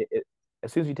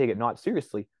soon as you take it not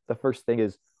seriously, the first thing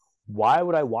is, why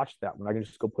would I watch that when I can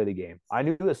just go play the game? I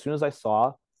knew as soon as I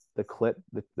saw the clip,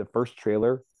 the first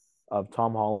trailer of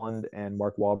Tom Holland and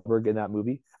Mark Wahlberg in that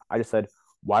movie, I just said,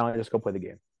 why don't I just go play the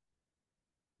game?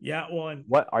 Yeah, well,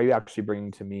 what are you actually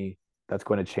bringing to me that's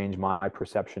going to change my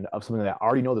perception of something that I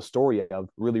already know the story of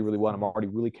really, really well? I'm already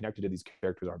really connected to these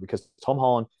characters because Tom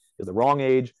Holland is the wrong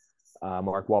age.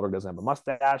 Mark Wahlberg doesn't have a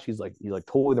mustache. He's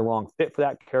totally the wrong fit for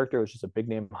that character. It was just a big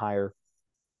name hire.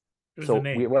 So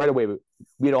right away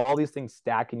we had all these things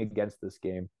stacking against this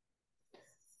game.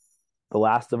 The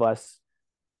Last of Us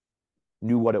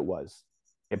knew what it was.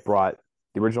 It brought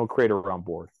the original creator on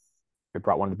board. It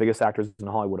brought one of the biggest actors in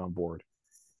Hollywood on board,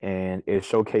 and it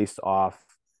showcased off.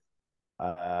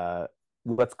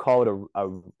 Let's call it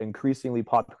a increasingly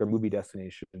popular movie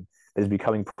destination that is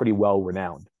becoming pretty well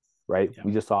renowned. Right? Yeah.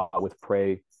 We just saw it with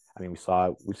Prey. I mean, we've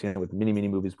seen it with many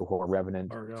movies before,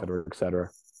 Revenant, et cetera, et cetera.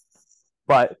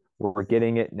 But we're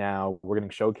getting it now. We're getting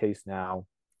showcased now.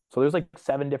 So there's like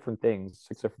 7 different things,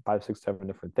 7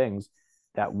 different things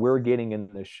that we're getting in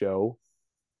this show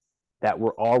that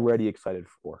we're already excited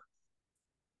for.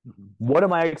 Mm-hmm. What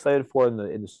am I excited for in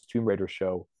this Tomb Raider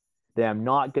show that I'm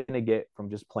not going to get from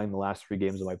just playing the last 3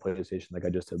 games of my PlayStation like I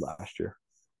just did last year?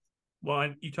 Well,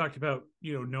 and you talked about,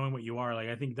 knowing what you are. Like,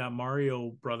 I think that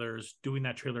Mario Brothers doing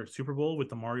that trailer at Super Bowl with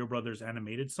the Mario Brothers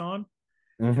animated song,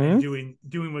 and doing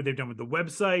what they've done with the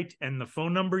website and the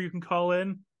phone number you can call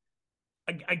in.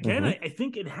 Again, I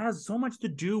think it has so much to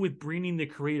do with bringing the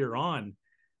creator on,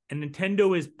 and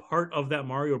Nintendo is part of that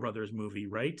Mario Brothers movie,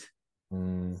 right?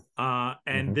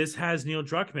 And this has Neil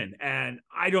Druckmann, and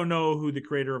I don't know who the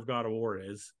creator of God of War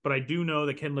is, but I do know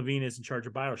that Ken Levine is in charge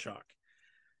of BioShock.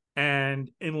 And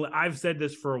I've said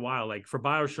this for a while, like for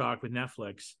BioShock with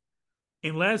Netflix,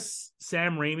 unless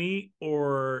Sam Raimi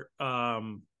or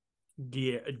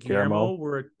Guillermo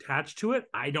were attached to it,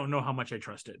 I don't know how much I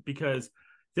trust it, because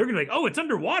they're gonna be like, oh, it's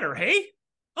underwater, hey,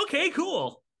 okay,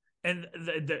 cool, and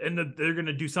they're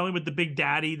gonna do something with the big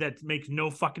daddy that makes no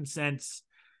fucking sense,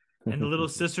 and the little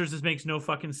sisters that makes no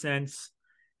fucking sense.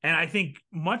 And I think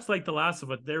much like The Last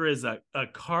of Us, there is a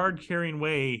card carrying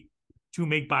way to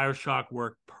make BioShock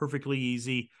work perfectly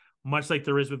easy, much like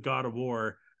there is with God of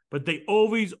War. But they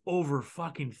always over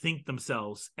fucking think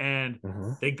themselves, and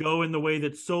they go in the way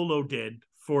that Solo did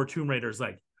for Tomb Raiders.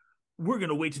 Like, we're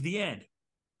gonna wait to the end.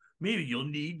 Maybe you'll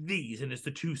need these, and it's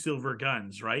the 2 silver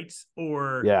guns, right?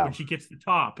 Or when she gets the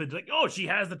top, it's like, oh, she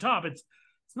has the top. It's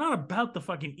not about the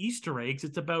fucking Easter eggs.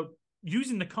 It's about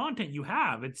using the content you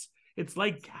have. It's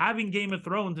like having Game of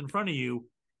Thrones in front of you.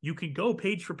 You can go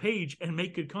page for page and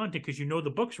make good content because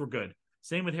the books were good.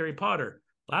 Same with Harry Potter.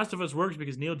 Last of Us works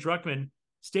because Neil Druckmann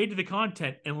stayed to the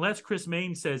content, unless Chris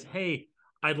Main says, hey,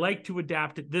 I'd like to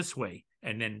adapt it this way.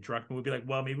 And then Druckmann would be like,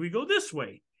 well, maybe we go this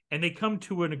way. And they come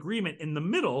to an agreement in the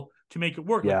middle to make it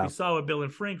work. Like we saw with Bill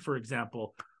and Frank, for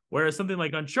example. Whereas something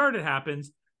like Uncharted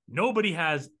happens, nobody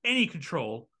has any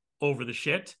control over the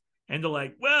shit. And they're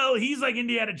like, well, he's like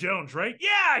Indiana Jones, right? Yeah,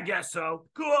 I guess so.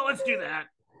 Cool, let's do that.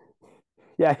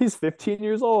 Yeah, he's 15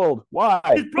 years old. Why?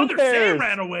 His brother Sam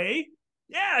ran away.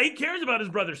 Yeah, he cares about his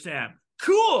brother Sam.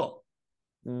 Cool.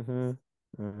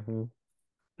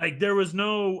 Like, there was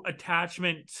no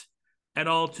attachment at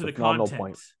all to the content.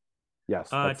 Point. Yes,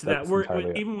 to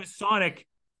that. Even with Sonic,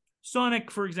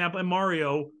 for example, and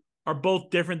Mario are both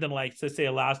different than, like, let's say,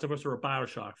 a Last of Us or a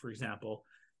BioShock, for example,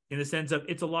 in the sense of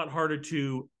it's a lot harder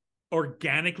to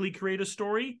organically create a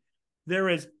story. There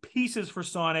is pieces for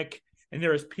Sonic and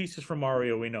there is pieces for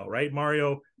Mario, we know, right?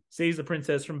 Mario saves the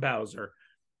princess from Bowser.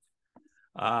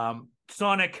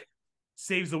 Sonic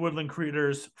saves the woodland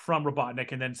creatures from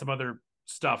Robotnik, and then some other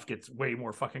stuff gets way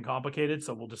more fucking complicated,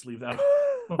 so we'll just leave that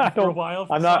for a while.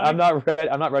 I'm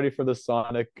not ready for the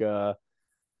Sonic lecture.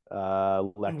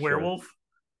 Werewolf.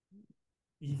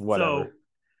 Whatever. So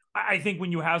I think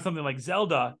when you have something like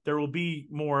Zelda, there will be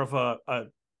more of a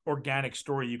organic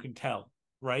story you can tell,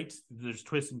 right? There's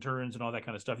twists and turns and all that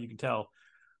kind of stuff you can tell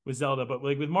with Zelda. But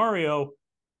like with Mario,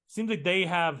 seems like they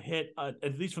have hit,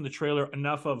 at least from the trailer,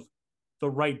 enough of the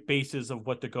right basis of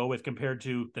what to go with compared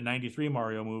to the 93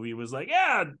 Mario movie. It was like,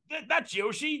 yeah, that's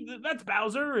Yoshi, that's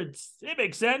Bowser. It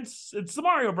makes sense. It's the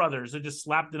Mario Brothers. They just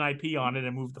slapped an IP on it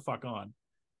and moved the fuck on.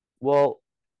 Well,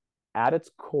 at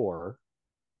its core,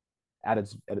 at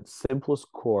its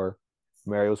simplest core,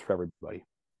 Mario's for everybody.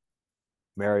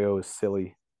 Mario is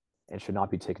silly and should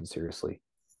not be taken seriously.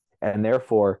 And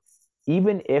therefore,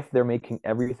 even if they're making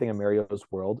everything in Mario's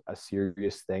world a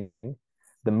serious thing,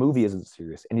 the movie isn't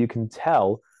serious. And you can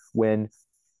tell when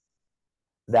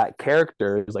that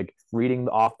character is like reading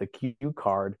off the cue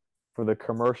card for the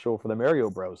commercial for the Mario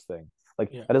Bros thing.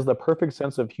 Like, that is the perfect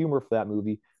sense of humor for that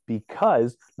movie,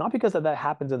 because not because that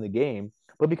happens in the game,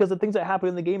 but because the things that happen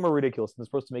in the game are ridiculous and it's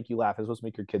supposed to make you laugh. It's supposed to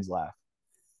make your kids laugh.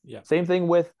 Yeah. Same thing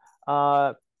with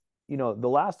The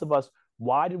Last of Us.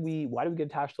 Why did we get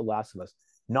attached to The Last of Us?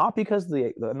 Not because of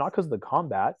the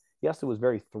combat. Yes, it was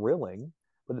very thrilling,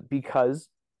 but because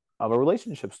of a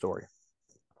relationship story.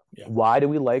 Yeah. Why do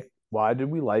we like Why did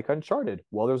we like Uncharted?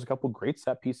 Well, there's a couple great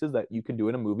set pieces that you can do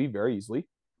in a movie very easily,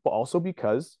 but also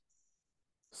because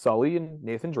Sully and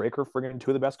Nathan Drake are friggin'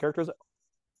 two of the best characters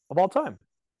of all time.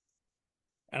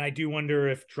 And I do wonder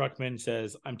if Druckmann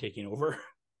says, I'm taking over.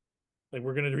 Like,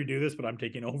 we're going to redo this, but I'm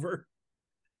taking over.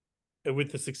 And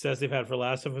with the success they've had for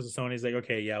Last of Us, Sony's like,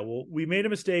 okay, yeah, we made a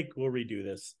mistake. We'll redo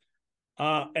this.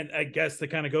 And I guess that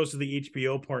kind of goes to the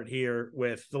HBO part here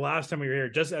with the last time we were here,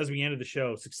 just as we ended the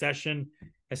show, Succession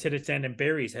has hit its end and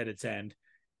Barry's hit its end.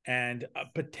 And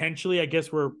potentially, I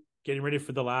guess we're getting ready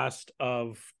for the last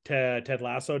of Ted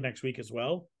Lasso next week as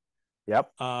well.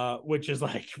 Yep. Which is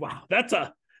like, wow, that's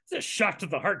a shot to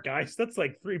the heart, guys. That's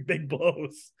like 3 big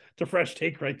blows to Fresh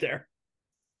Take right there.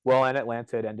 Well, and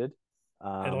Atlanta had ended.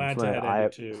 Atlanta had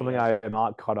ended too. Something I am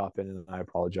not caught up in, and I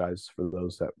apologize for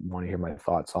those that want to hear my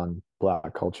thoughts on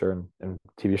Black culture and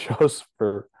TV shows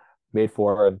made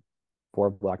for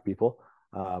Black people.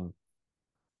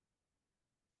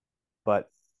 But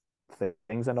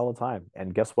things end all the time,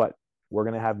 and guess what? We're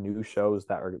gonna have new shows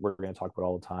we're gonna talk about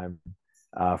all the time.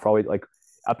 Probably like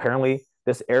apparently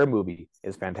this Air movie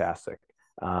is fantastic.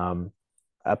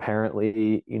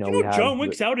 Apparently, we have John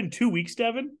Wick's out in 2 weeks,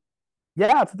 Devin.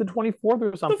 Yeah, it's the 24th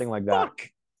or something like that.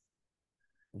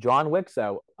 John Wick's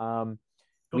out.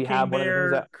 We have one of the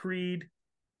things that Creed.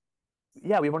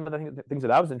 Yeah, we have one of the things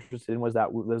that I was interested in was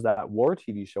that war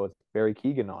TV show with Barry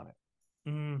Keoghan on it.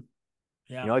 Mm-hmm.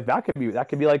 Yeah, like that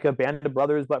could be like a Band of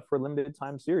Brothers, but for a limited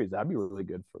time series. That'd be really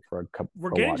good for a couple.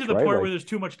 We're getting to the part where there's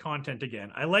too much content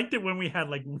again. I liked it when we had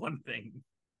like one thing.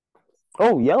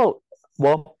 Oh, Yellow.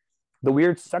 Well, the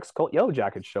weird sex cult Yellow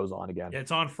Jackets show's on again. Yeah,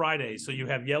 it's on Fridays. So you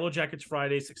have Yellow Jackets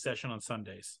Friday, Succession on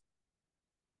Sundays.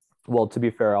 Well, to be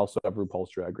fair, I also have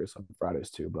RuPaul's Drag Race on Fridays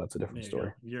too, but that's a different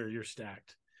story. You're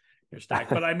stacked. You're stacked.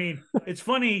 But I mean, it's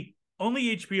funny.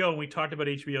 Only HBO, when we talked about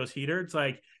HBO's heater, it's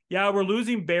like, yeah, we're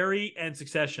losing Barry and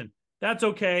Succession. That's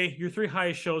okay. Your 3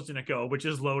 highest shows didn't go, which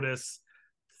is Lotus,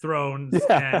 Thrones,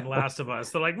 and Last of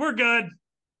Us. They're like, we're good.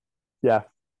 Yeah.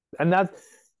 And that's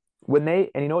when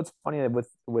what's funny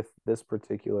with this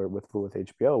particular with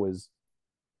HBO is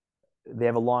they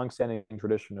have a long-standing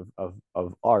tradition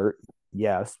of art,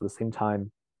 yes, but at the same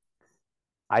time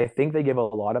I think they give a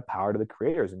lot of power to the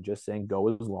creators and just saying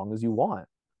go as long as you want.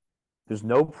 There's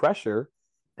no pressure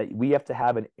that we have to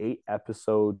have an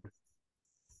 8-episode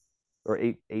or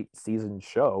 8-season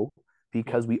show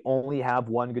because we only have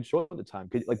one good show at the time.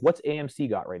 Like, what's AMC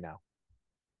got right now?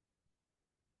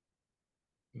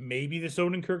 Maybe the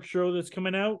Odenkirk show that's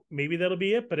coming out. Maybe that'll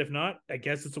be it. But if not, I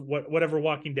guess it's whatever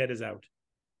Walking Dead is out.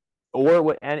 Or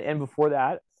what? And before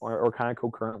that, or kind of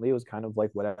concurrently, it was kind of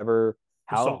like whatever,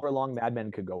 however long Mad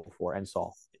Men could go for, and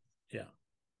Saul. Yeah.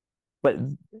 But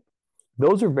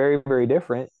those are very, very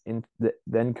different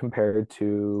than compared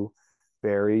to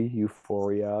Barry,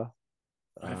 Euphoria.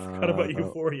 I forgot about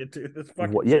Euphoria too. This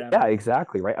fucking yeah,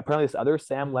 exactly, right. Apparently, this other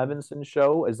Sam Levinson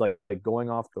show is like going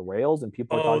off the rails, and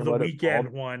people are talking about it. The Weekend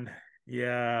one.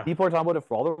 Yeah, people are talking about it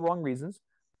for all the wrong reasons.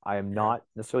 I am not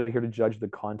necessarily here to judge the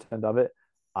content of it.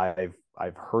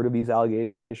 I've heard of these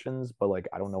allegations, but like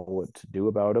I don't know what to do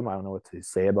about them. I don't know what to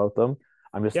say about them.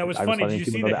 I'm just. Yeah, it was funny. Did you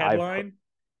see the headline?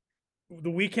 The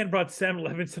Weekend brought Sam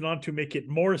Levinson on to make it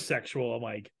more sexual. I'm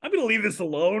like, I'm going to leave this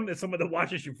alone as someone that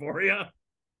watches Euphoria.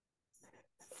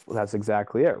 Well, that's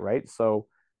exactly it, right? So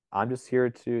I'm just here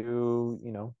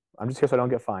to, I'm just here so I don't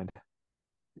get fined.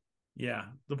 Yeah.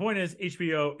 The point is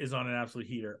HBO is on an absolute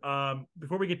heater.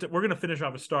 Before we get to, we're going to finish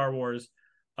off with Star Wars.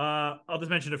 I'll just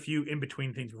mention a few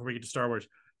in-between things before we get to Star Wars.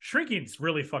 Shrinking's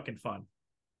really fucking fun.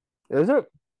 Is it?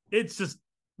 It's just,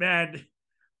 man,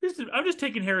 I'm just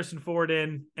taking Harrison Ford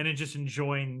in and then just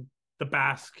enjoying the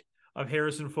bask of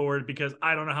Harrison Ford because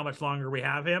I don't know how much longer we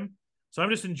have him. So I'm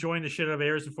just enjoying the shit out of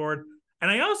Harrison Ford. And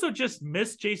I also just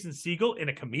miss Jason Segel in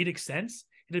a comedic sense.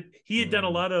 He had done a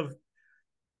lot of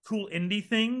cool indie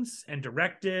things and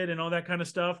directed and all that kind of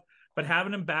stuff. But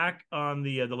having him back on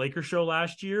the Lakers show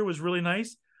last year was really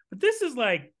nice. But this is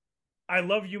like, I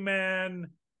Love You,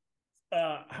 Man,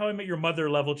 How I Met Your Mother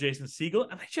level Jason Segel.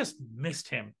 And I just missed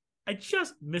him. I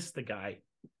just missed the guy.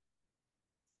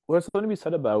 Well, there's something to be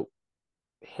said about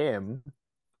him.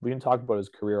 We can talk about his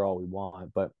career all we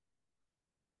want, but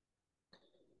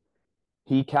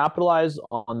he capitalized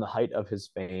on the height of his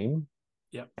fame.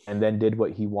 Yep. And then did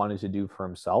what he wanted to do for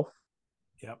himself.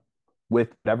 Yep. With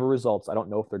whatever results. I don't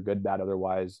know if they're good, bad,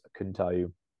 otherwise. I couldn't tell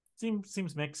you.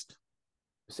 Seems mixed.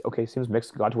 Okay, seems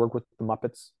mixed. Got to work with the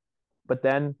Muppets. But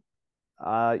then,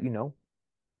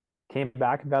 came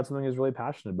back and got something he was really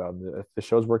passionate about. If the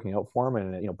show's working out for him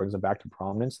and it, brings him back to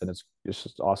prominence, then it's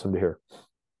just awesome to hear.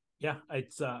 Yeah,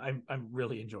 it's I'm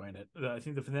really enjoying it. I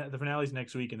think the finale's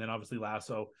next week, and then obviously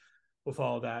Lasso. we'll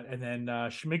follow that. And then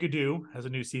Schmigadoon has a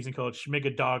new season called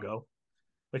Schmigadago,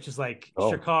 which is like Oh,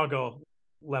 Chicago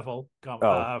level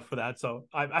oh, for that. So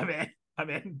I'm in. I'm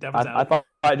in. Devin's I out. thought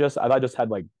I just had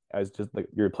like I was just like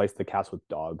you replaced the cast with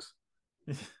dogs.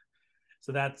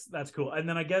 So that's cool. And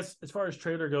then I guess as far as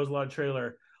trailer goes, a lot of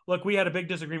trailer. Look, we had a big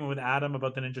disagreement with Adam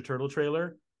about the Ninja Turtle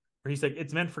trailer, where he's like,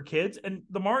 it's meant for kids, and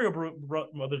the Mario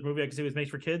Brothers movie I can see was made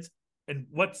for kids. And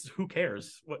who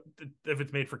cares what if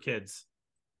it's made for kids,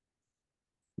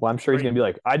 Well, I'm sure he's right? gonna be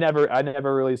like, I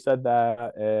never really said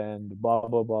that, and blah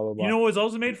blah blah blah You blah. know what was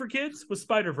also made for kids was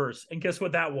Spider-Verse, and guess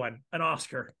what? That won an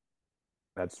Oscar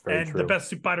That's very and the true. best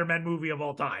Spider-Man movie of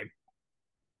all time.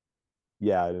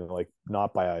 Yeah, like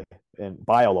not by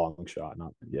a long shot,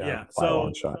 not yeah, Yeah. by a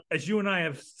long So shot. as you and I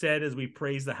have said, as we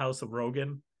praise the House of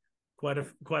Rogan quite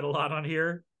a lot on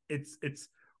here, it's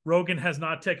Rogan has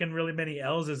not taken really many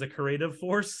L's as a creative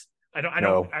force. I don't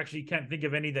No, actually can't think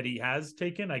of any that he has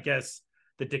taken. I guess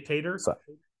the Dictator. Sa-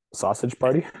 sausage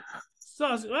party.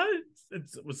 So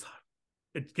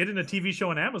it's getting a TV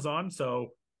show on Amazon. So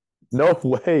No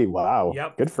way! Wow,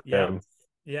 yep, good for yep, him.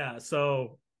 yeah.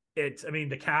 So it's I mean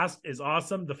the cast is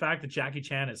awesome. The fact that Jackie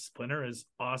Chan is Splinter is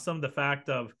awesome. The fact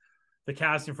of the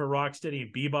casting for Rocksteady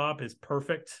and Bebop is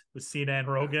perfect with Cena and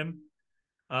Rogan.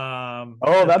 Oh,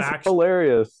 The that's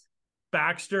hilarious.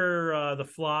 Baxter, the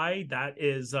Fly, that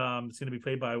is it's going to be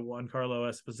played by Juan Carlo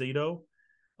Esposito.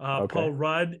 Paul Okay,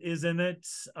 Rudd is in it.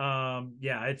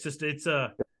 Yeah, is it's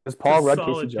a Paul Rudd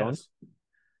Casey solid cast. Jones?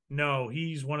 No,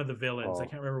 he's one of the villains. I Oh,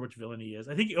 can't remember which villain he is.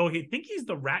 I think he's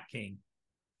the Rat King.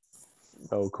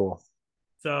 oh, cool.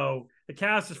 So the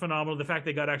cast is phenomenal. The fact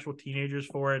they got actual teenagers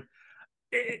for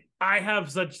I have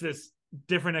such this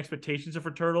different expectations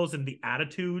for turtles and the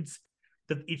attitudes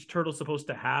that each turtle's supposed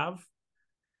to have,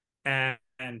 and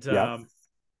Yeah,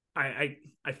 I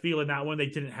feel in that one they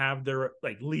didn't have their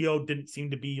like Leo didn't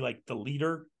seem to be like the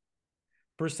leader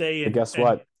per se, but guess and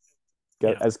what?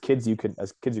 yeah, As kids you're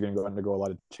gonna go undergo a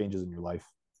lot of changes in your life.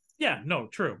 yeah, no,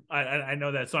 true. I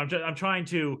know that. So I'm trying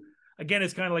to again.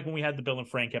 It's kind of like when we had the Bill and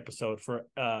Frank episode for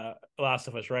Last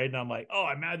of Us, right? And I'm like, oh,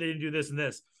 I'm mad they didn't do this and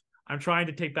this. I'm trying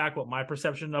to take back what my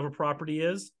perception of a property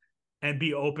is, and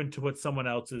be open to what someone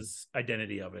else's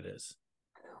identity of it is.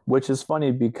 Which is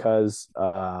funny because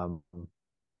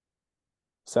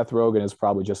Seth Rogen is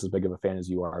probably just as big of a fan as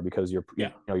you are because you're Yeah,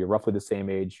 you know you're roughly the same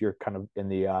age. You're kind of in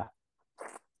the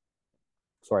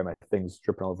sorry, my thing's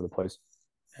dripping all over the place.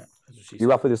 yeah, that's what she You're said.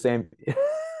 roughly the same.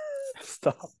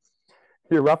 Stop.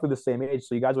 You're roughly the same age,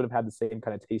 so you guys would have had the same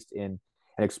kind of taste in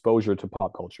and exposure to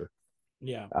pop culture.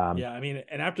 Yeah, Um, yeah. I mean,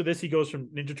 and after this, he goes from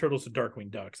Ninja Turtles to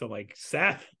Darkwing Duck. So like,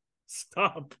 Seth,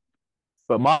 stop.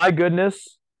 but my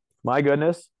goodness,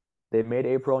 they made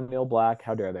April O'Neil black.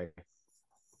 How dare they?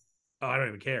 Oh, I don't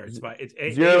even care. It's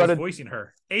Zero out Ao's of voicing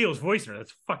her. Ao's voicing her.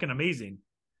 That's fucking amazing.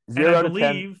 And I zero out of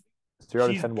ten. believe Zero out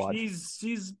of ten. Watch.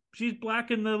 she's black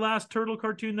in the last turtle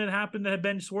cartoon that happened that had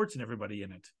Ben Schwartz and everybody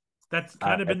in it. That's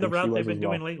kind of I been the think she route they've was as been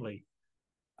doing well. lately.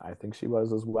 I think she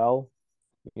was as well.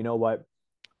 You know what?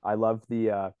 I love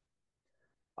the uh,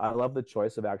 I love the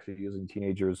choice of actually using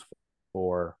teenagers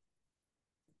for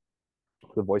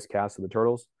the voice cast of the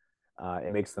turtles.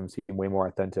 It makes them seem way more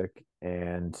authentic,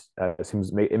 and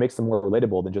it makes them more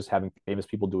relatable than just having famous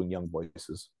people doing young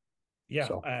voices. Yeah,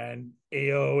 So and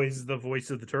Ao is the voice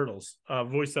of the turtles,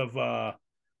 voice of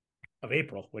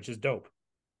April, which is dope.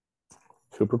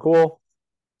 super cool.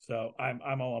 So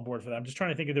I'm all on board for that. I'm just trying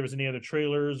to think if there was any other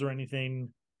trailers or anything.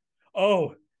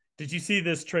 Oh, did you see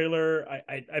this trailer?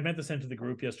 I meant to send to the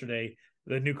group yesterday.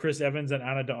 The new Chris Evans and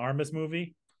Ana de Armas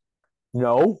movie.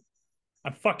 No,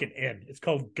 I'm fucking in. It's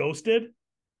called Ghosted.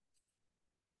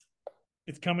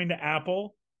 It's coming to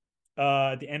Apple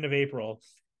at the end of April.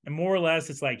 And more or less,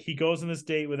 it's like he goes on this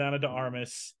date with Ana de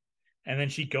Armas, and then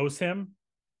she ghosts him.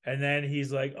 And then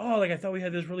he's like, oh, like I thought we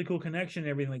had this really cool connection and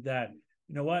everything like that.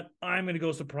 You know what? I'm gonna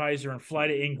go surprise her and fly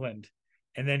to England.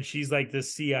 And then she's like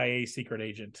this CIA secret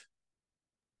agent.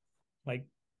 Like,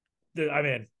 I'm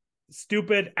in.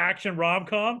 Stupid action rom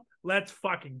com. Let's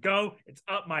fucking go. It's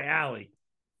up my alley.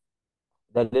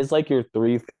 that is like your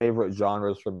three favorite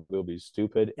genres from movies: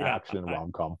 stupid, Yeah, action, and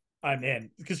rom com. I'm in.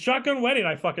 Because Shotgun Wedding,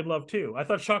 I fucking love too. I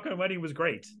thought Shotgun Wedding was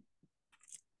great.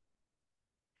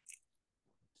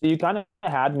 So you kind of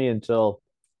had me until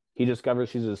he discovers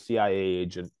she's a CIA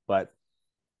agent, but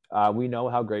we know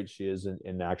how great she is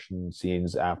in action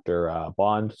scenes after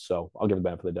Bond, so I'll give her the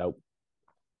benefit of the doubt.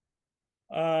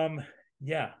 Um,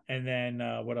 yeah, and then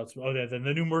what else? Oh, then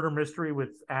the new murder mystery with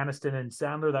Aniston and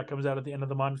Sandler that comes out at the end of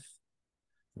the month.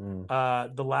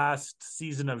 Mm. The last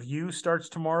season of You starts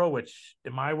tomorrow, which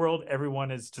in my world everyone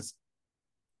is just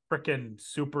freaking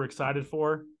super excited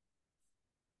for.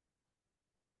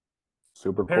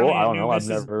 Super cool. Apparently, I don't know. I've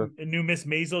never. a new Miss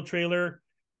Maisel trailer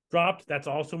dropped. That's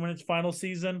also in its final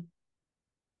season.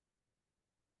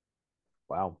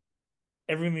 Wow.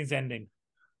 Everything's ending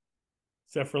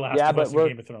except for Last Yeah, of but Us and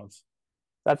Game of Thrones.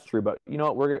 that's true. But you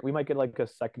know what? We might get like a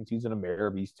second season of Mayor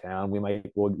of Easttown. We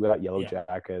got Yellow Yeah.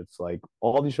 Jackets. Like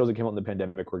all these shows that came out in the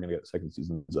pandemic, we're gonna get second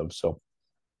seasons of. So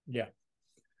Yeah.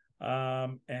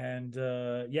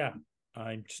 Yeah,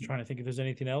 I'm just trying to think if there's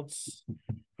anything else.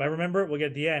 If I remember it, we'll get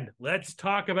at the end. Let's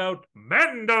talk about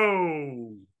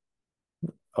Mando.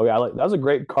 oh yeah, that was a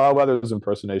great Carl Weathers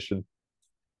impersonation.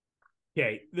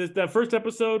 Okay, the first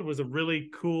episode was a really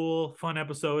cool, fun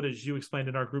episode, as you explained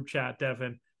in our group chat,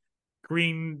 Devin.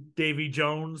 Green Davy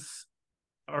Jones,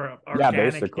 or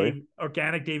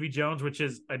organic Davy Jones, which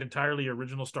is an entirely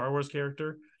original Star Wars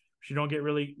character, which you don't get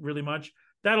really, really much.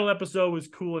 That whole episode was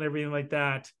cool and everything like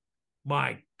that.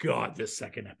 My God, this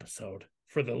second episode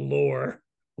for the lore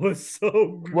was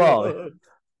so good. Well,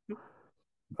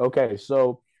 okay,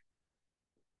 so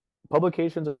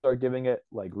publications are giving it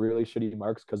like really shitty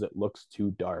marks because it looks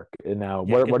too dark. And now,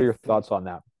 what are your thoughts on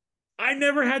that? I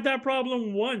never had that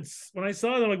problem once. When I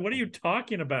saw it, I'm like, what are you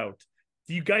talking about?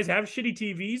 Do you guys have shitty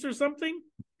TVs or something?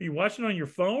 Are you watching on your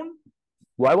phone?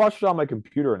 Well, I watched it on my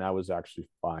computer and I was actually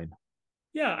fine.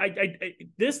 Yeah,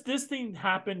 this thing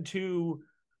happened to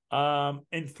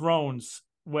in Thrones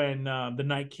when the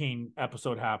Night King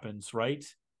episode happens, right?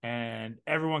 And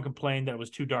everyone complained that it was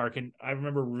too dark. And I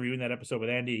remember reviewing that episode with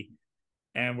Andy,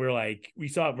 and we're like,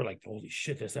 holy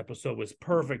shit, this episode was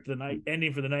perfect. The night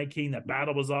ending for the Night King, that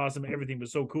battle was awesome, everything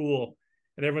was so cool.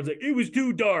 And everyone's like, it was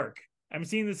too dark. I'm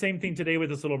seeing the same thing today with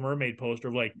this Little Mermaid poster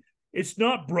of like, it's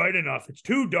not bright enough, it's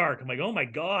too dark. I'm like, oh my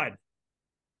God.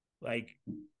 Like,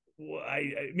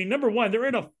 I mean, number one, they're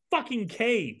in a fucking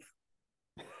cave.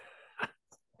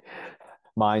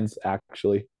 Mines,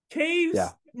 actually. Caves, yeah.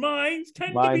 Mines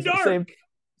tend to be dark.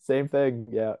 Same thing.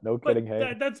 Yeah, no kidding.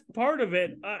 Hey, that's part of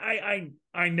it.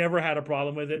 I never had a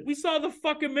problem with it. We saw the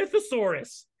fucking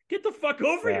Mythosaurus. Get the fuck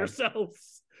over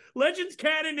yourselves. Legends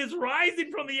canon is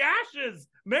rising from the ashes.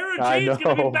 Mara Jade's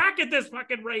gonna be back at this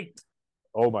fucking rate.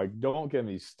 Oh my! Don't get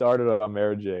me started on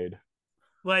Mara Jade.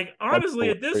 Like, honestly,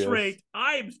 at this rate,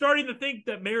 I'm starting to think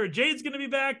that Mara Jade's gonna be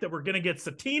back. That we're gonna get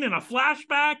Satine in a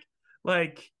flashback.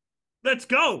 Like, let's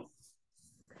go.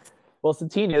 Well,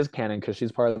 Satine is canon because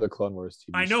she's part of the Clone Wars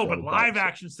TV I know, show, but live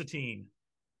action Satine.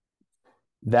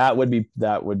 That would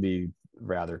be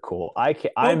rather cool.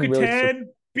 I'm really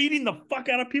beating the fuck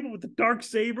out of people with the dark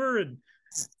saber and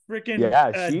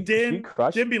freaking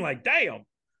Din being like, damn.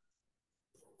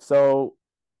 So,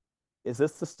 is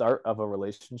this the start of a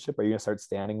relationship? Are you gonna start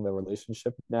standing the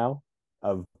relationship now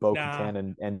of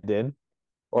Bo-Katan and Din,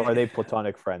 or are they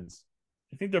platonic friends?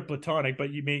 I think they're platonic, but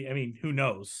who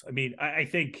knows? I mean, I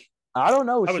think. I don't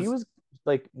know. She was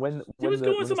like when she was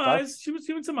doing some eyes. She was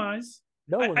doing some eyes.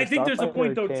 No, I think there's a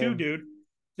point though too, dude.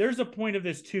 There's a point of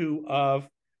this too of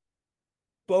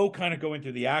Bo kind of going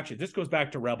through the action. This goes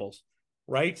back to Rebels,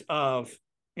 right?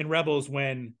 In Rebels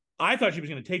when I thought she was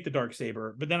going to take the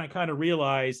Darksaber, but then I kind of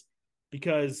realized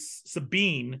because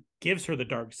Sabine gives her the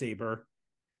Darksaber,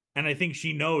 and I think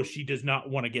she knows she does not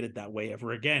want to get it that way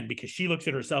ever again because she looks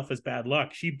at herself as bad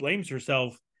luck. She blames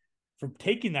herself for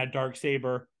taking that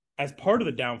Darksaber as part of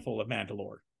the downfall of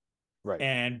Mandalore. Right.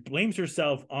 And blames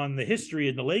herself on the history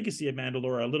and the legacy of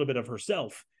Mandalore, a little bit of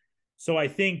herself. So I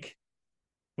think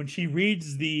when she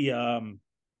reads the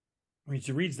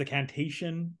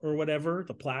cantation or whatever,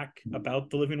 the plaque about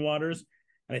the living waters,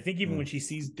 and I think even when she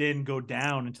sees Din go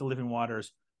down into living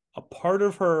waters, a part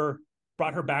of her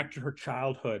brought her back to her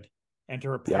childhood and to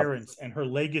her parents and her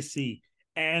legacy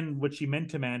and what she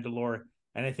meant to Mandalore.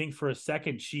 And I think for a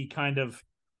second she kind of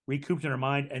recouped in her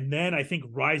mind, and then I think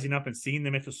rising up and seeing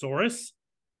the Mythosaurus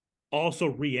also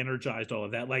re-energized all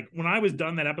of that. Like when I was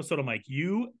done that episode, I'm like,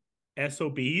 you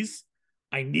SOBs,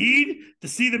 I need to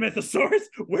see the Mythosaurus.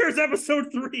 Where's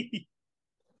episode 3?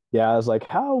 Yeah, I was like,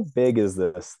 how big is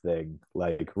this thing?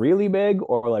 Like really big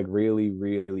or like really,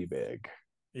 really big?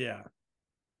 Yeah.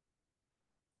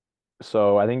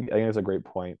 So I think it's a great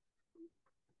point.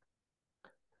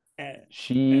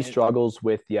 She struggles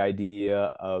with the idea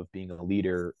of being a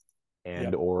leader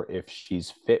and or if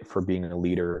she's fit for being a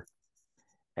leader,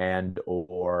 and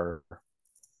or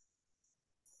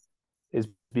is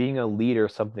being a leader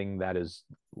something that is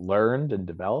learned and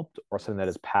developed or something that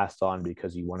is passed on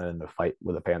because you wanted to fight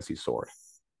with a fancy sword.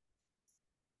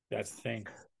 That's the thing.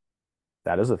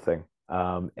 That is a thing.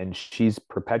 And she's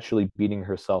perpetually beating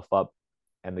herself up,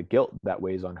 and the guilt that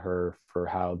weighs on her for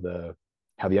how the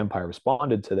Empire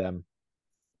responded to them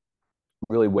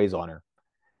really weighs on her.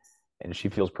 And she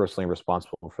feels personally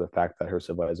responsible for the fact that her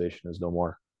civilization is no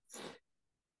more.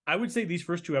 I would say these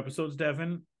first 2 episodes,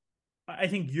 Devin, I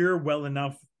think you're well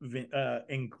enough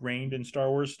ingrained in Star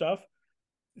Wars stuff.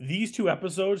 These 2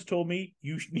 episodes told me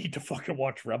you need to fucking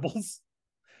watch Rebels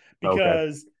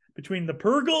because between the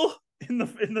Purgle in the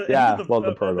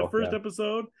the first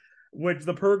episode, which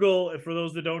the Purgle, for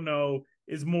those that don't know,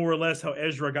 is more or less how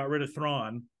Ezra got rid of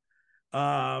Thrawn.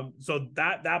 So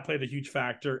that played a huge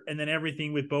factor, and then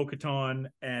everything with Bo-Katan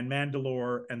and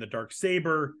Mandalore and the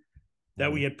Darksaber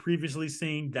that we had previously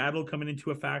seen, that'll come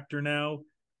into a factor now.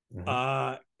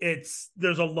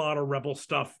 There's a lot of Rebel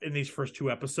stuff in these first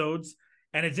 2 episodes,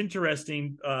 and it's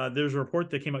interesting. There's a report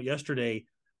that came out yesterday.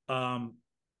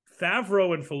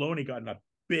 Favreau and Filoni got in a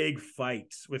big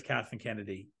fight with Kathleen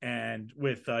Kennedy and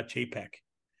with Chapek.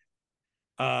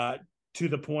 To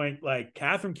the point, like,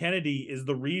 Kathleen Kennedy is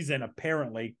the reason,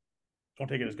 apparently, don't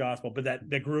take it as gospel, but that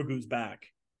Grogu's back,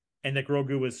 and that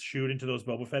Grogu was shooting into those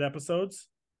Boba Fett episodes.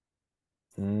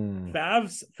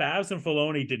 Favs and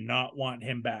Filoni did not want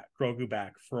Grogu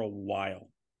back for a while.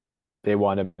 They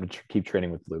wanted him to keep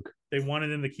training with Luke. They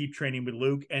wanted him to keep training with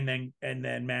Luke, and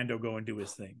then Mando go and do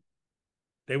his thing.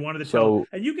 They wanted to tell,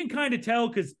 and you can kind of tell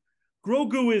because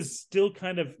Grogu is still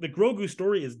kind of, the Grogu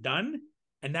story is done,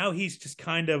 and now he's just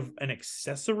kind of an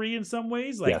accessory in some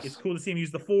ways. Like, It's cool to see him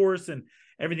use the Force and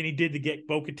everything he did to get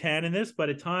Bo-Katan in this, but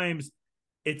at times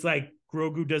it's like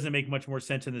Grogu doesn't make much more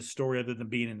sense in this story other than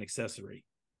being an accessory.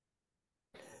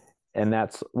 And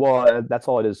that's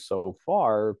all it is so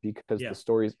far, because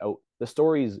the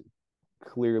stories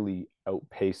clearly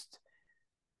outpaced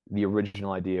the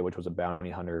original idea, which was a bounty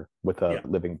hunter with a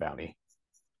living bounty.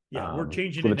 We're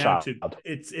changing it now to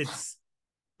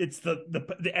it's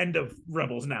the end of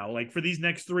Rebels now. Like, for these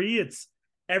next 3, it's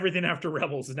everything after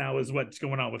Rebels now is what's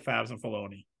going on with Favs and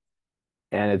Filoni.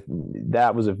 And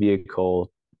that was a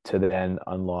vehicle to then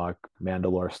unlock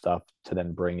Mandalore stuff, to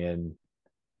then bring in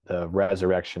the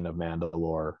resurrection of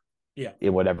Mandalore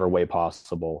in whatever way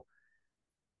possible.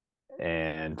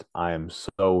 And I am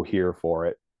so here for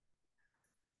it.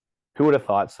 Who would have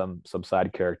thought some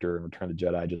side character in Return of the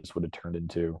Jedi just would have turned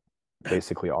into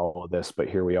basically all of this? But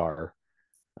here we are.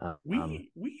 We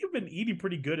have been eating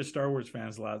pretty good as Star Wars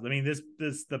fans. I mean,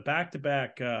 the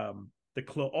back-to-back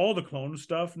all the clone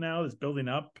stuff now that's building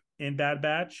up in Bad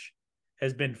Batch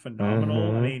has been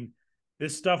phenomenal. I mean,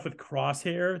 this stuff with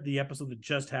Crosshair, the episode that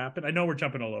just happened. I know we're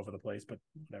jumping all over the place, but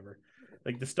whatever.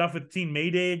 Like, the stuff with Team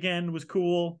Mayday again was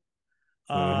cool.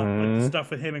 But the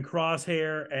stuff with him and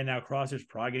Crosshair, and now Crosshair's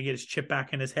probably gonna get his chip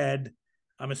back in his head,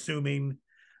 I'm assuming.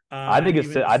 I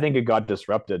think it got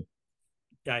disrupted.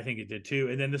 Yeah, I think it did too.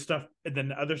 And then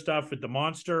the other stuff with the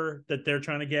monster that they're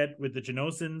trying to get with the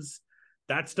Genosans,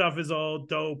 that stuff is all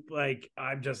dope. Like,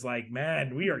 I'm just like,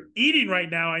 man, we are eating right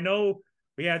now. I know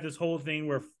we had this whole thing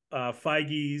where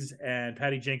Feige's and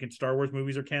Patty Jenkins Star Wars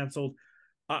movies are canceled.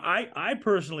 I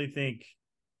personally think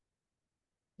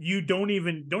you don't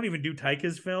even do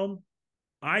Taika's film.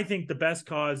 I think the best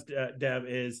cause, Dev,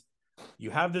 is you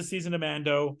have this season of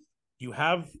Mando, you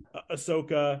have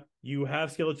Ahsoka, you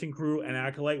have Skeleton Crew and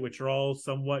Acolyte, which are all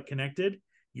somewhat connected.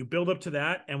 You build up to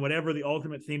that, and whatever the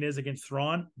ultimate theme is against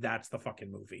Thrawn, that's the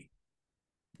fucking movie.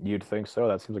 You'd think so.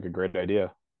 That seems like a great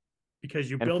idea.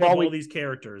 Because you build up all these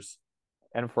characters.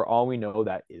 And for all we know,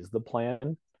 that is the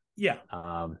plan. Yeah.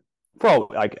 I'm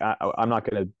not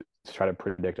going to try to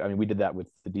predict. I mean, we did that with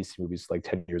the DC movies like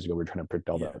 10 years ago. We were trying to predict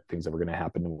all the things that were going to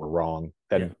happen, and we're wrong.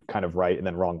 Then kind of right, and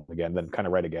then wrong again, then kind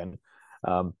of right again.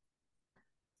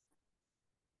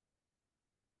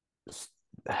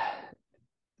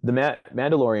 The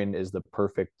Mandalorian is the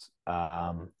perfect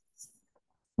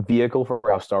vehicle for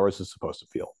how Star Wars is supposed to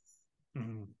feel.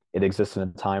 Mm-hmm. It exists in a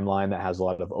timeline that has a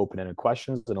lot of open-ended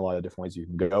questions and a lot of different ways you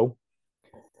can go.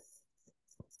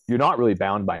 You're not really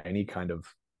bound by any kind of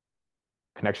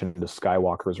connection to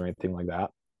Skywalkers or anything like that.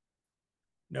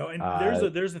 No, and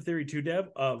there's a theory too, Dev,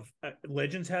 of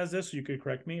Legends has this, so you could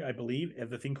correct me, I believe, of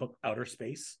the thing called outer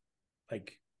space.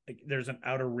 Like there's an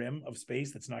outer rim of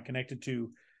space that's not connected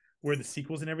to where the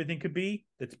sequels and everything could be,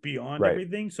 that's beyond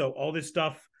everything. So all this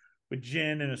stuff with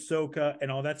Jin and Ahsoka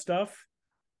and all that stuff,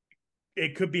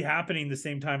 it could be happening the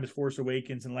same time as Force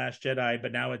Awakens and Last Jedi,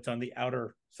 but now it's on the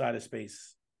outer side of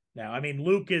space. Now, I mean,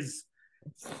 Luke is.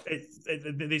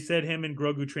 They said him and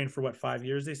Grogu trained for what, 5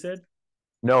 years? They said.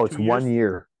 No, it's 1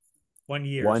 year. 1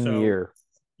 year. 1 year.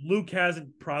 Luke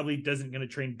doesn't going to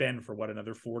train Ben for what,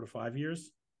 another 4 to 5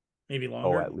 years, maybe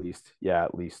longer. Oh, at least,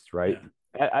 right.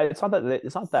 Yeah. It's not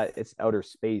that it's outer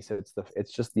space.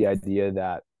 It's just the idea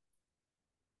that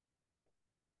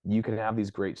you can have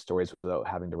these great stories without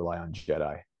having to rely on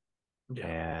Jedi,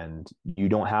 and you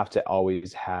don't have to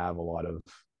always have a lot of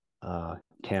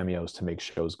cameos to make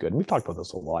shows good. And we've talked about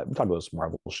this a lot. We talked about this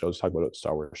Marvel shows, talked about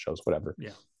Star Wars shows, whatever.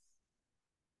 Yeah.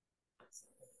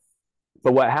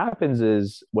 But what happens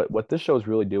is what this show is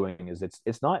really doing is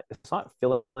it's not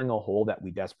filling a hole that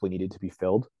we desperately needed to be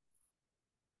filled.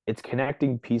 It's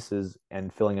connecting pieces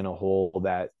and filling in a hole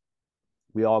that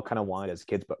we all kind of wanted as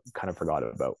kids, but kind of forgot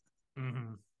about.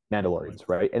 Mm-hmm. Mandalorians,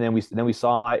 right? And then we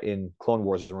saw it in Clone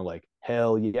Wars, and we're like,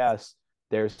 hell yes,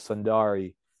 there's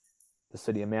Sundari, the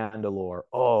city of Mandalore.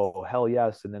 Oh, hell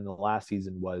yes. And then the last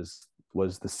season was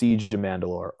the Siege of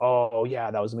Mandalore. Oh yeah,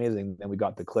 that was amazing. Then we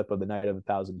got the clip of the Night of a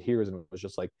Thousand Tears, and it was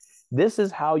just like, this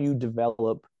is how you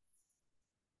develop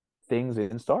things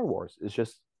in Star Wars. It's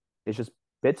just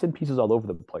bits and pieces all over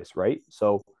the place, right?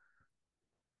 So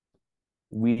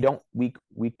we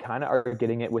kind of are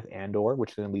getting it with Andor,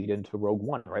 which is going to lead into Rogue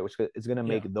One, right? Which is going to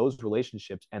make those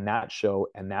relationships and that show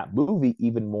and that movie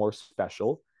even more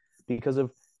special because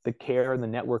of the care and the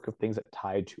network of things that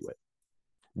tie to it.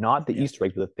 Not the Easter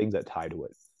eggs, but the things that tie to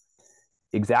it.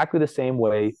 Exactly the same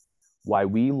way why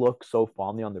we look so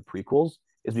fondly on the prequels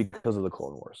is because of the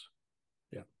Clone Wars.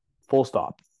 Yeah. Full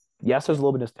stop. Yes, there's a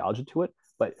little bit of nostalgia to it,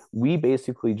 but we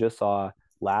basically just saw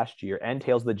last year and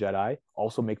Tales of the Jedi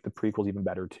also make the prequels even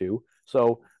better too.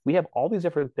 So we have all these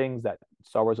different things that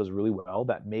Star Wars does really well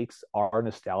that makes our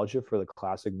nostalgia for the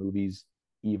classic movies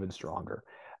even stronger.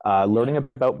 Learning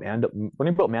about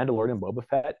Mandalorian and Boba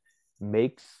Fett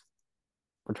makes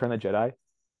Return of the Jedi,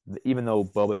 even though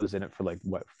Boba was in it for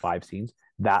 5 scenes,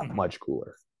 that much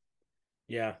cooler.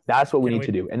 Yeah, that's what we need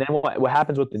to do. And then what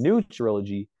happens with the new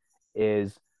trilogy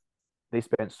is they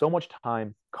spent so much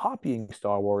time copying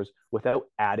Star Wars without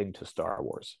adding to Star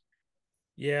Wars.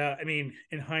 Yeah, I mean,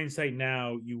 in hindsight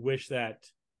now, you wish that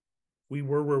we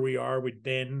were where we are with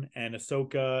Din and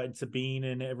Ahsoka and Sabine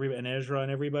and Ezra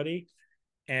and everybody,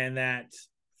 and that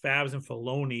Favs and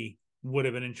Filoni would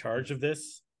have been in charge of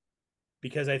this.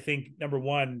 Because I think, number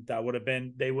one,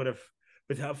 they would have,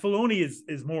 but Filoni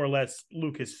is more or less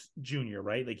Lucas Jr.,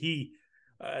 right? Like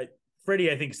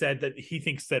Freddie, I think, said that he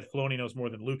thinks that Filoni knows more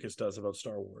than Lucas does about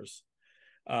Star Wars.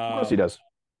 Of course he does.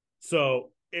 So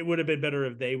it would have been better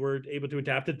if they were able to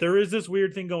adapt it. There is this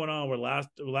weird thing going on where Last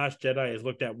Jedi is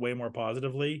looked at way more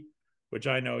positively, which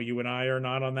I know you and I are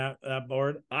not on that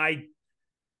board.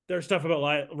 There's stuff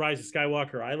about Rise of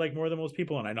Skywalker I like more than most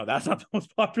people, and I know that's not the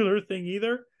most popular thing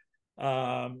either.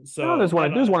 There's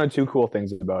one or two cool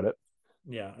things about it.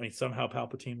 Yeah, I mean, somehow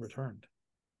Palpatine returned.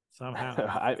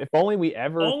 Somehow. If only we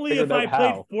ever only if I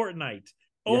played Fortnite.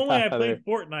 Only I played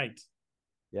Fortnite.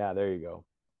 Yeah, there you go.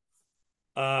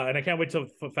 And I can't wait till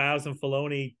Favs and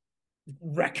Filoni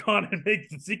retcon and make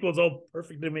the sequels all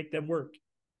perfect to make them work.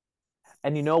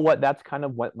 And you know what? That's kind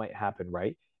of what might happen,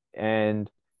 right? And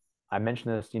I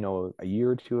mentioned this, a year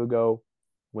or two ago,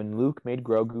 when Luke made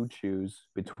Grogu choose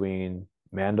between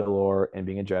Mandalore and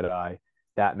being a Jedi.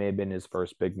 That may have been his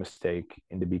first big mistake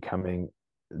into becoming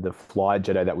the flawed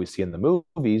Jedi that we see in the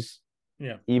movies.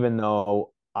 Yeah. Even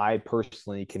though I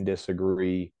personally can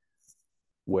disagree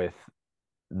with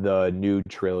the new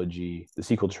trilogy, the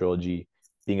sequel trilogy,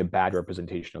 being a bad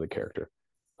representation of the character.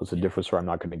 So it's a difference where I'm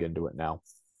not going to get into it now.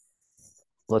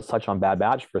 Let's touch on Bad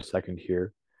Batch for a second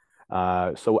here.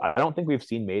 So I don't think we've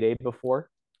seen Mayday before.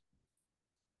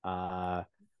 But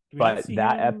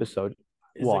that episode,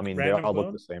 well, I mean, they all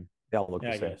look the same. They all look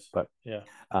the same. But yeah.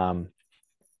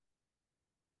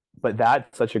 But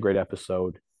that's such a great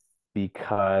episode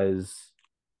because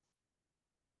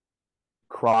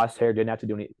Crosshair didn't have to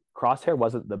do any. Crosshair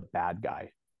wasn't the bad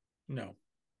guy. No.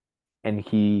 And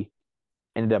he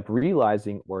ended up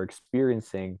realizing or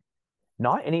experiencing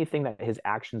not anything that his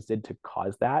actions did to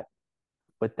cause that,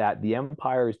 but that the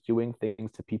Empire is doing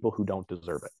things to people who don't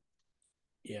deserve it.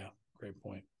 Yeah, great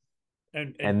point.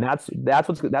 And that's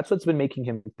what's been making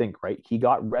him think, right? He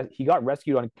got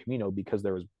rescued on Kamino because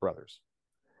there was brothers,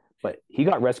 but he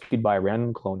got rescued by a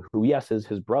random clone who, yes, is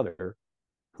his brother,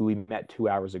 who he met 2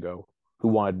 hours ago, who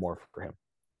wanted more for him.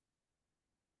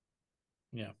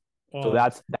 Yeah. Well, so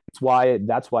that's why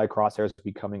Crosshair is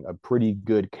becoming a pretty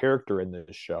good character in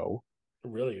this show.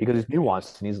 Really, because he's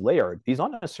nuanced and he's layered. He's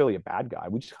not necessarily a bad guy.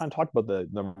 We just kind of talked about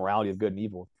the morality of good and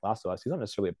evil with Last of Us. He's not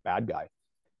necessarily a bad guy.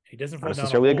 He doesn't fall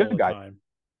necessarily a good guy. Time.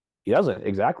 He doesn't,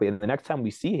 exactly. And the next time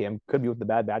we see him, could be with the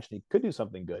Bad Batch, and he could do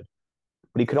something good.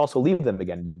 But he could also leave them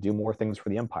again, do more things for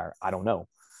the Empire. I don't know.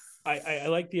 I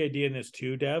like the idea in this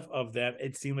too, Dev, of that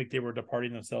it seemed like they were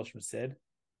departing themselves from Sid,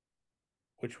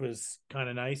 which was kind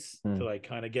of nice to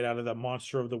kind of get out of that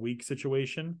monster of the week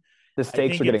situation. The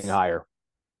stakes are getting higher.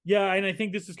 Yeah, and I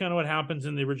think this is kind of what happens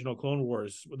in the original Clone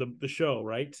Wars, the show,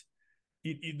 right?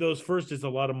 those first is a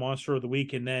lot of monster of the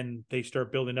week, and then they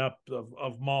start building up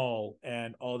of Maul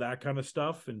and all that kind of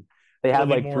stuff, and They had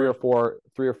building like more.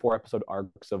 3 or 4 episode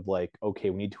arcs of like, okay,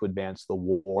 we need to advance the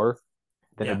war.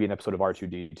 Then Yeah. it'd be an episode of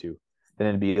R2D2. Then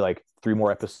it'd be like 3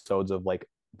 more episodes of like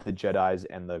the Jedi's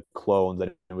and the clones.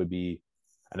 Then it would be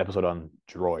an episode on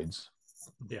droids.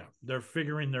 Yeah, they're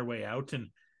figuring their way out, and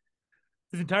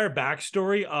the entire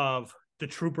backstory of the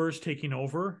troopers taking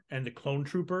over and the clone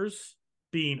troopers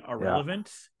being Yeah.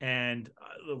 irrelevant, and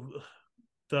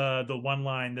the one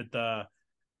line that the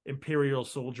Imperial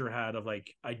soldier had of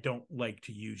like, "I don't like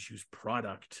to use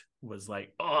product," was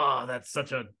like, oh, that's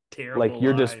such a Like terrible line. I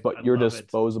you're love it.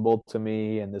 disposable to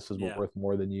me, and this is Yeah. worth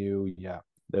more than you. Yeah,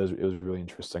 it was really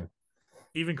interesting.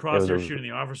 Even It was Crosshair a shooting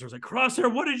the officer was like,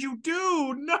 Crosshair, what did you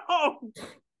do? No.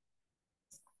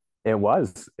 it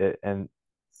was it, and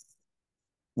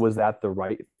was that the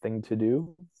right thing to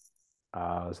do?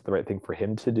 Was it the right thing for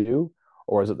him to do,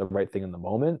 or is it the right thing in the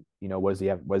moment? What does he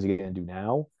have? What is he going to do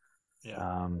now? Yeah.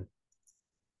 Um,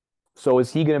 so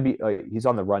is he going to be? He's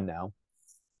on the run now.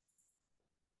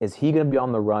 Is he going to be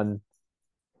on the run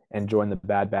and join the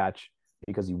Bad Batch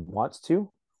because he wants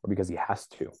to, or because he has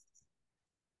to?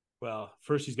 Well,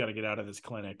 first he's got to get out of this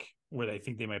clinic where they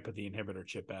think they might put the inhibitor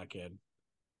chip back in.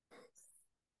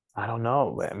 I don't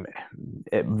know.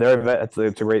 It's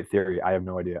a great theory. I have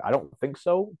no idea. I don't think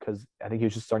so because I think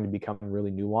he's just starting to become really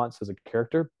nuanced as a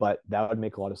character. But that would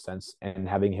make a lot of sense, and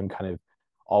having him kind of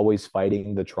always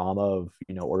fighting the trauma of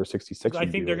Order 66 I would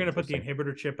be think they're really going to put the interesting.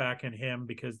 inhibitor chip back in him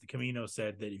because the Camino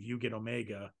said that if you get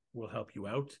Omega, we'll help you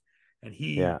out. And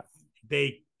Yeah,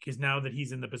 because now that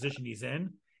he's in the position he's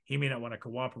in, he may not want to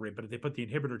cooperate. But if they put the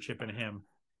inhibitor chip in him,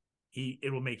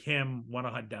 it will make him want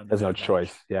to hunt down the there's no Bad Batch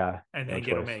choice. Yeah, and no then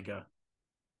get choice. Omega.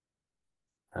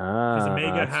 Because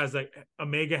Ah, that's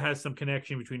Omega has some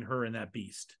connection between her and that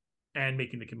beast, and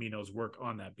making the Caminos work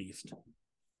on that beast.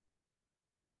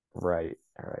 right.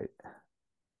 All right.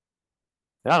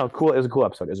 I don't know. Cool. It was a cool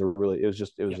episode. It was Yeah.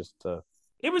 just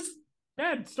It was,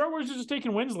 man, Star Wars is just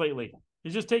taking wins lately.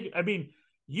 It's just taking, I mean,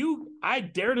 I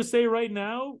dare to say right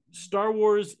now, Star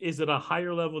Wars is at a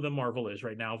higher level than Marvel is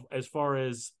right now, as far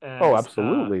oh,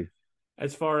 absolutely.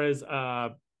 as far as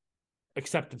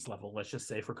acceptance level, let's just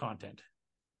say, for content.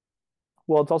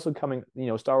 Well, it's also coming,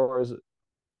 Star Wars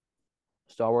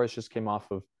just came off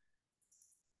of,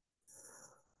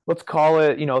 let's call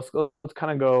it, let's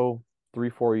kind of go 3,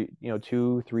 4,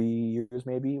 2, 3 years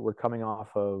maybe. We're coming off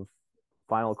of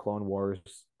Final Clone Wars,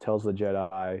 Tales of the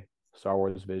Jedi, Star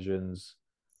Wars Visions.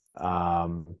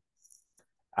 Um,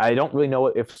 I don't really know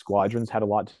if Squadrons had a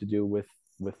lot to do with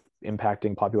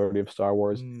impacting popularity of Star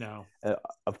Wars. No.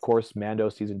 Of course, Mando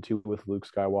season 2 with Luke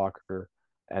Skywalker,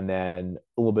 and then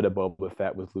a little bit of Boba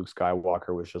Fett with Luke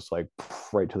Skywalker was just like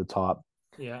right to the top.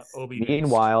 Yeah, Obi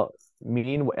Meanwhile,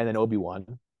 and then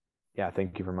Obi-Wan. Yeah,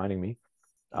 thank you for reminding me.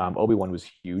 Obi-Wan was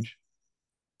huge.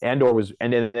 And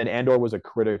then Andor was a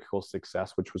critical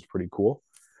success, which was pretty cool.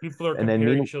 People are And then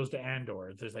comparing shows to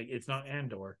Andor. There's like, it's not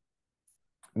Andor.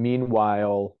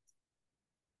 meanwhile,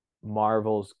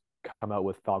 Marvel's come out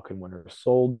with Falcon Winter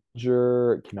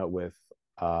Soldier. It came out with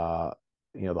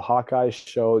the Hawkeye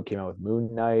show. It came out with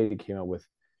Moon Knight. It came out with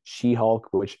She-Hulk,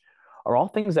 which are all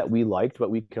things that we liked, but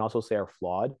we can also say are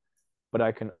flawed. But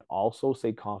I can also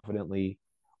say confidently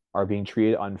are being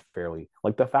treated unfairly.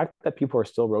 Like the fact that people are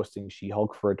still roasting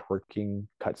She-Hulk for a twerking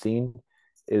cutscene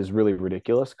is really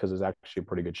ridiculous because it's actually a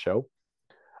pretty good show.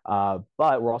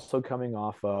 But we're also coming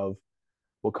off of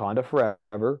Wakanda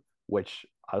Forever, which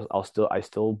I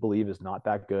still believe is not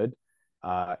that good.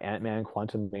 Ant-Man,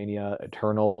 Quantumania,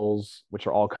 Eternals, which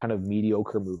are all kind of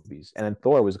mediocre movies, and then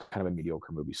Thor was kind of a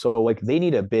mediocre movie. So like they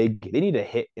need a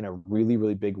hit in a really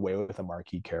really big way with a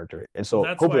marquee character, and Well, so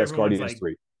that's why hopefully that's everyone's Guardians like,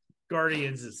 3.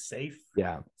 Guardians is safe.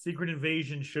 Yeah, Secret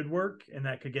Invasion should work, and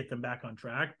that could get them back on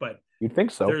track. But you'd think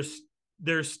so.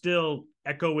 there's still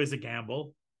Echo is a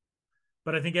gamble,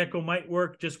 but I think Echo might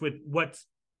work just with what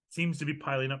seems to be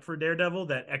piling up for Daredevil.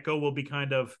 That Echo will be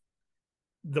kind of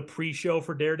the pre-show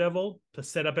for Daredevil to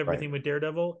set up everything Right. with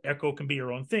Daredevil. Echo can be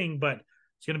her own thing, but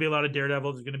it's going to be a lot of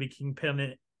Daredevil. There's going to be Kingpin in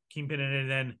it,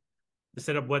 and then to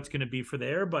set up what's going to be for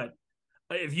there. But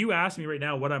if you ask me right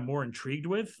now what I'm more intrigued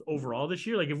with overall this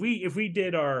year, like if we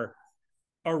did our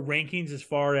rankings as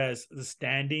far as the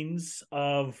standings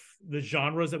of the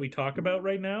genres that we talk about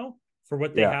right now for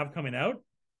what they Yeah. have coming out,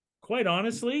 quite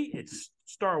honestly, it's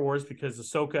Star Wars because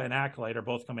Ahsoka and Acolyte are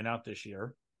both coming out this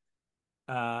year.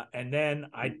 And then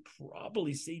I'd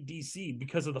probably say DC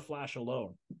because of the Flash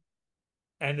alone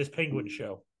and this Penguin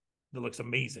show that looks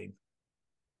amazing.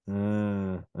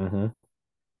 Mm-hmm.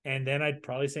 And then I'd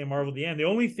probably say Marvel the end. The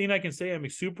only thing I can say I'm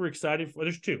super excited for,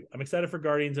 there's two. I'm excited for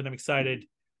Guardians and I'm excited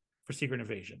for Secret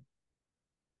Invasion.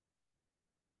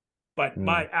 But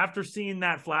after seeing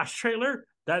that Flash trailer,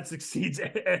 that succeeds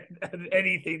at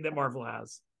anything that Marvel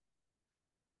has.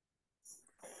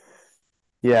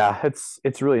 Yeah,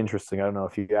 it's really interesting. I don't know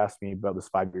if you asked me about this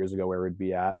 5 years ago where we'd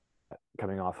be at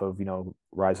coming off of,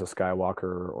 Rise of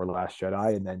Skywalker or Last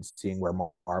Jedi and then seeing where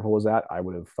Marvel was at, I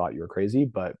would have thought you were crazy,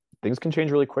 but things can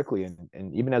change really quickly.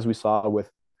 And even as we saw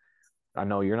with, I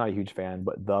know you're not a huge fan,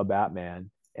 but the Batman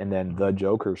and then the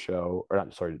Joker show, or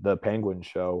not, sorry, the Penguin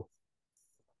show,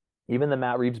 even the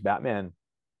Matt Reeves Batman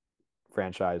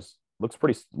franchise looks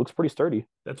pretty sturdy.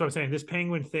 That's what I'm saying. This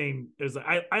Penguin thing is,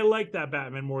 I like that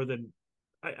Batman more than,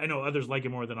 I know others like it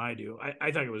more than I do.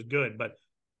 I thought it was good, but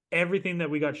everything that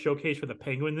we got showcased for the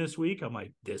Penguin this week, I'm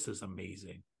like, this is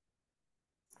amazing.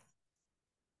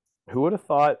 Who would have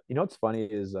thought? What's funny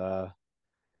is I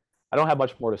don't have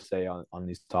much more to say on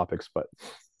these topics, but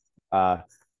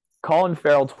Colin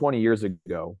Farrell 20 years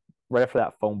ago, right after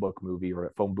that phone book movie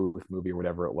or phone booth movie or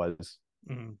whatever it was,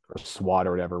 or SWAT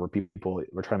or whatever, where people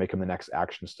were trying to make him the next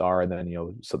action star, and then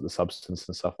the substance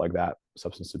and stuff like that,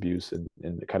 substance abuse and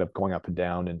kind of going up and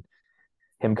down, and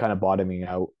him kind of bottoming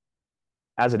out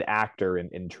as an actor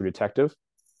in True Detective.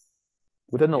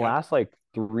 Within the last like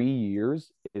 3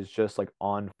 years is just like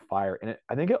on fire, and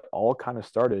I think it all kind of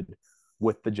started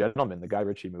with The Gentleman, the Guy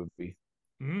Ritchie movie,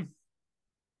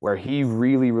 where he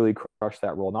really, really crushed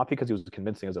that role. Not because he was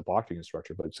convincing as a boxing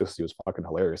instructor, but just he was fucking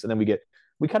hilarious. And then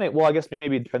we kind of, well, I guess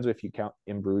maybe it depends if you count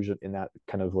In Bruges in that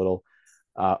kind of little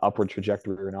upward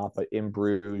trajectory or not. But In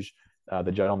Bruges,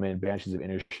 The Gentleman, Banshees of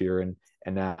Inisherin,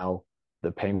 and now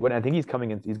the Penguin. I think he's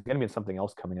coming in. He's going to be in something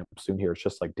else coming up soon here. It's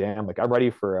just like, damn, like I'm ready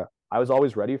for. I was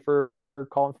always ready for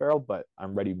Colin Farrell, but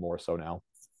I'm ready more so now.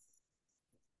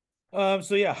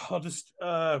 So yeah, I'll just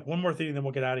one more thing, and then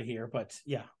we'll get out of here. But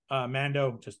yeah,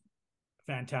 Mando just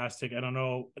fantastic. I don't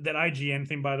know, that IGN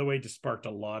thing, by the way, just sparked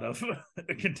a lot of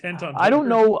content on Twitter. I don't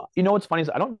know. What's funny is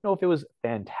I don't know if it was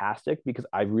fantastic because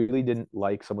I really didn't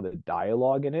like some of the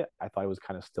dialogue in it. I thought it was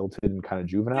kind of stilted and kind of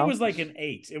juvenile. It was like an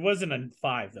 8. It wasn't a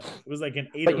 5 though. It was like an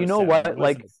 8. But you know what?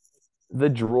 Like the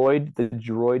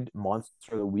droid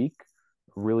monster of the week,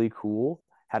 really cool.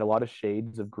 Had a lot of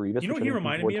shades of Grievous. You know what he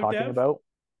reminded me of, talking about?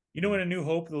 You know, in A New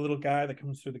Hope, the little guy that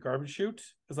comes through the garbage chute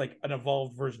is like an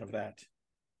evolved version of that.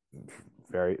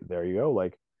 There you go.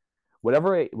 Like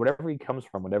whatever he comes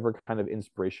from, whatever kind of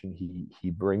inspiration he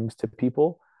brings to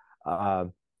people,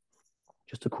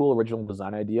 just a cool original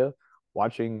design idea.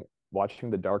 Watching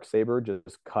the Darksaber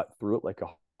just cut through it like a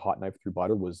hot knife through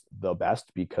butter was the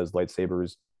best, because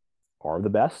lightsabers are the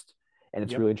best, and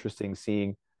it's really interesting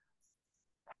seeing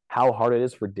how hard it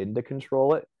is for Din to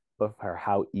control it, but for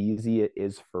how easy it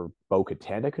is for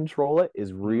Bo-Katan to control it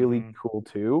is really cool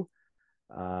too.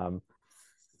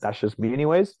 That's just me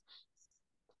anyways.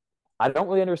 I don't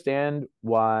really understand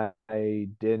why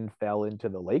Din fell into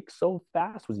the lake so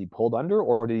fast. Was he pulled under,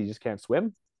 or did he just can't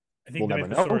swim? I think the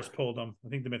Mythosaurus pulled him. I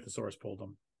think the Mythosaurus pulled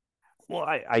him. Well,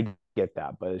 I get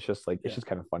that, but it's just like it's just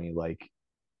kind of funny. Like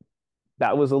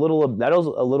that was a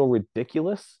little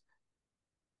ridiculous,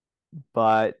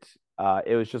 but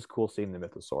it was just cool seeing the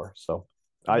Mythosaur. So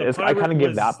I kind of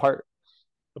give that part.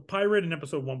 The pirate in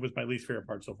episode 1 was my least favorite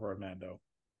part so far of Mando.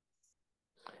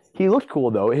 He looked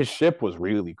cool though. His ship was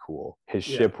really cool.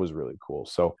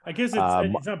 So I guess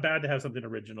it's not bad to have something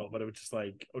original, but it was just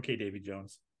like, okay, Davy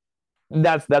Jones.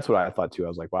 That's what I thought too. I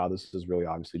was like, wow, this is really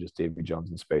obviously just Davy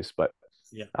Jones in space. But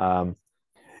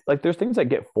like there's things that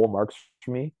get full marks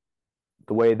for me.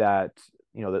 The way that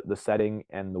the setting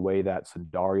and the way that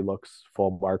Sundari looks,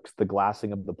 full marks. The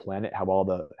glassing of the planet, how all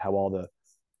the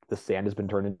sand has been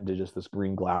turned into just this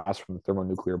green glass from the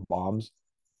thermonuclear bombs,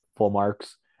 full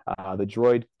marks. The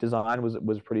droid design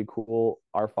was pretty cool.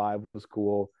 R5 was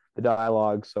cool. The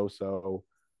dialogue so,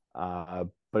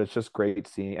 but it's just great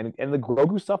seeing. And the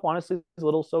Grogu stuff honestly is a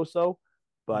little so,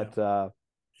 but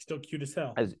he's still cute as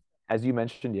hell. As you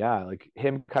mentioned, like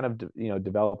him kind of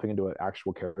developing into an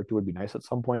actual character would be nice at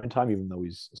some point in time, even though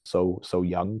he's so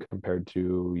young compared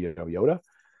to Yoda.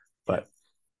 But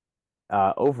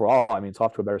overall, I mean, it's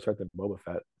off to a better start than Boba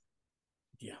Fett.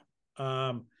 Yeah.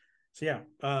 So yeah,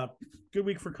 good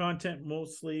week for content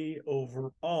mostly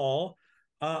overall.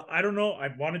 I don't know. I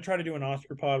want to try to do an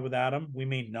Oscar pod with Adam. We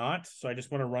may not. So I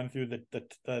just want to run through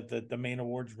the main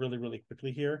awards really, really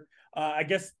quickly here. I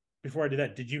guess before I do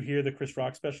that, did you hear the Chris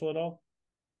Rock special at all?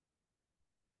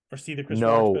 Or see the Chris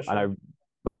Rock special? No,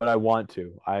 but I want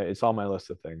to. It's on my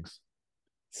list of things.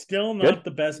 Still not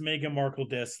the best Meghan Markle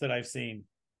diss that I've seen.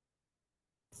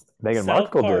 Meghan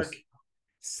Markle diss.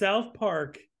 South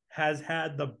Park has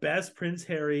had the best Prince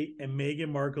Harry and Meghan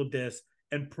Markle diss,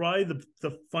 and probably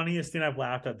the funniest thing I've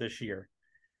laughed at this year.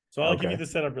 So I'll give you the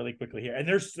setup really quickly here. And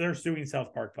they're suing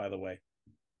South Park, by the way.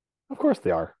 Of course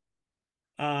they are.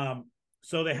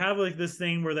 So they have like this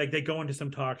thing where like they go into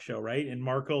some talk show, right? And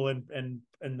Markle and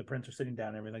the Prince are sitting down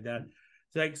and everything like that.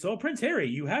 It's like, so Prince Harry,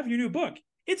 you have your new book.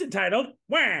 It's entitled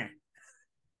Wah.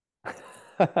 I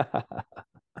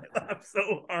laughed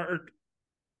so hard.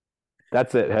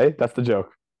 That's it. Hey, that's the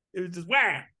joke. It was just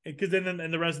Wah. Because then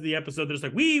in the rest of the episode, they're just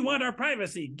like, we want our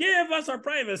privacy. Give us our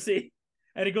privacy.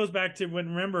 And it goes back to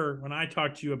remember when I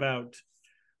talked to you about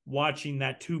watching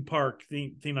that two-part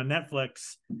thing on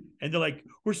Netflix, and they're like,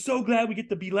 we're so glad we get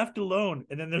to be left alone.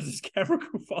 And then there's this camera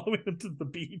crew following them to the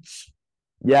beach.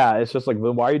 Yeah, it's just like,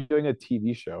 why are you doing a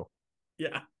TV show?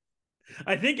 Yeah.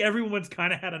 I think everyone's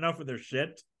kind of had enough of their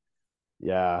shit.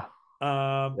 Yeah.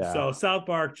 So South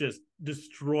Park just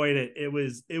destroyed it. It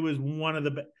was one of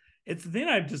the best. It's the thing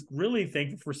I'm just really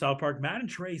thankful for South Park. Matt and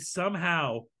Trey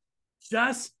somehow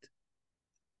just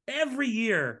every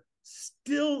year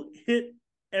still hit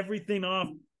everything off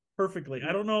perfectly.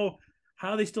 I don't know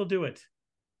how they still do it.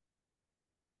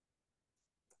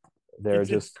 They're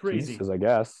just crazy, I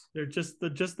guess. They're just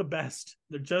the best.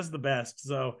 They're just the best.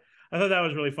 So I thought that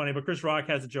was really funny. But Chris Rock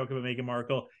has a joke about Meghan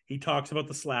Markle. He talks about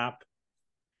the slap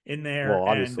in there. Well,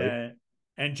 obviously.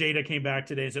 And Jada came back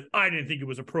today and said, I didn't think it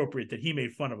was appropriate that he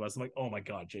made fun of us. I'm like, oh my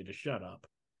God, Jada, shut up.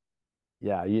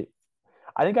 Yeah.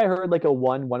 I think I heard like a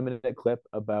 1 minute clip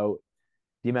about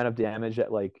the amount of damage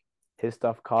that like his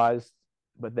stuff caused.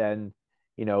 But then,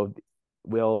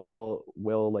 Will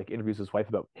like interviews his wife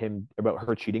about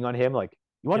her cheating on him. Like,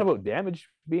 you want about damage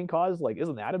being caused? Like,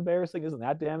 isn't that embarrassing? Isn't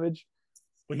that damage?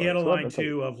 Well, he had a line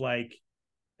too of like,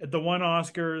 at the one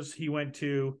Oscars he went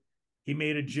to, he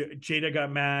made Jada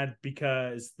got mad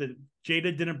because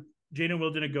Jada and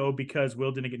Will didn't go because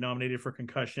Will didn't get nominated for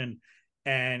concussion,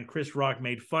 and Chris Rock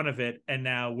made fun of it, and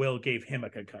now Will gave him a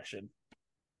concussion.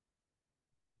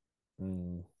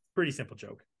 Pretty simple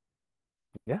joke.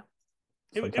 Yeah.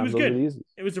 It was good.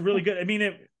 It was a really good. I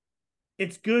mean,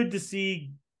 it's good to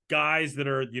see guys that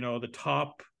are, the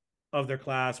top of their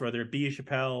class, whether it be a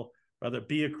Chappelle, whether it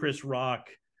be a Chris Rock,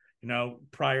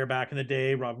 prior back in the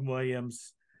day, Robin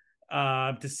Williams,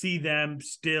 to see them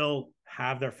still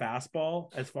have their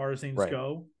fastball as far as things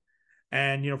go.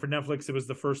 And, for Netflix, it was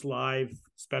the first live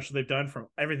special they've done. From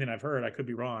everything I've heard. I could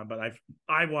be wrong, but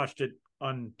I watched it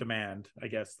on demand. I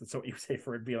guess that's what you say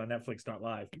for it to be on Netflix, not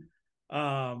live.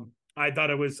 I thought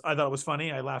it was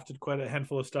funny. I laughed at quite a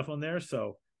handful of stuff on there.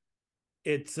 So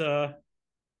it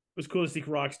was cool to see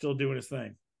Rock still doing his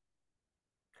thing.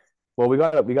 Well, we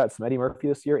got some Eddie Murphy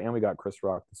this year, and we got Chris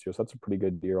Rock this year, so that's a pretty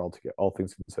good year all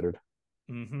things considered.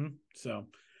 So,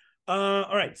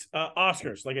 all right,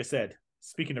 Oscars. Like I said,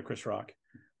 speaking of Chris Rock,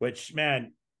 which,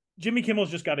 man, Jimmy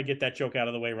Kimmel's just got to get that joke out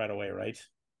of the way right away, right?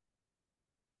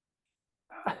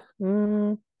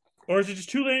 Or is it just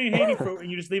too late in hating fruit and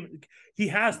you just leave it? He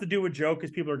has to do a joke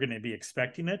because people are going to be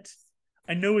expecting it.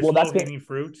 I know it's low-hanging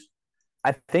fruit.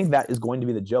 I think that is going to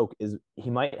be the joke. Is he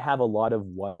might have a lot of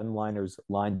one-liners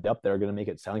lined up that are going to make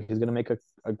it sound like he's going to make a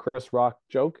Chris Rock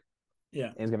joke. Yeah,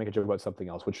 and he's going to make a joke about something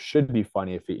else, which should be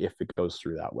funny if it goes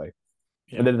through that way.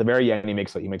 Yeah. And then at the very end, he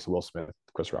makes a Will Smith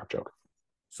Chris Rock joke.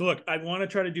 So look, I want to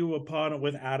try to do a pod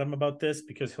with Adam about this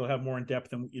because he'll have more in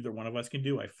depth than either one of us can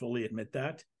do. I fully admit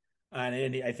that. And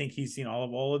I think he's seen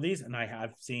all of these, and I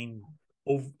have seen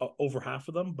over half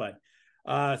of them. But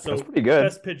so that's pretty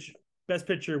good. Best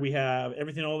picture, we have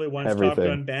Everything All at Once, Top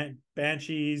Gun,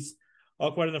 Banshees,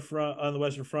 All Quiet on the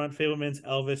Western Front, Fablemans,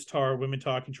 Elvis, Tar, Women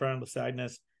Talking, Triangle of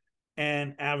Sadness,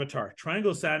 and Avatar.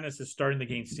 Triangle of Sadness is starting to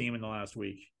gain steam in the last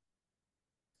week.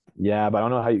 Yeah, but I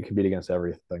don't know how you compete against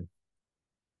everything.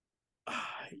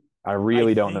 I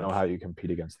really don't know how you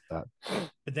compete against that.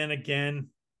 But then again,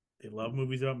 they love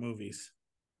movies about movies.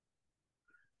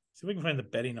 See if we can find the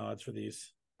betting odds for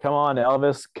these. Come on,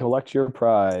 Elvis, collect your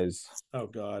prize. Oh,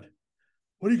 God.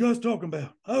 What are you guys talking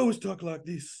about? I always talk like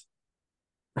this.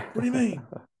 What do you mean?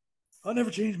 I never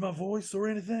change my voice or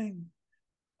anything.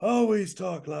 I always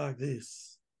talk like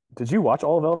this. Did you watch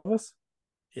all of Elvis?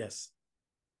 Yes.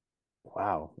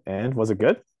 Wow. And was it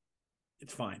good?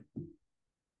 It's fine.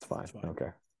 It's fine. Okay.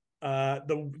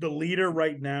 The leader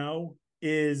right now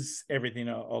is Everything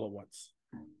All at Once.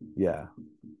 Yeah.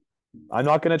 I'm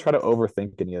not going to try to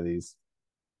overthink any of these.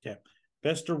 Yeah.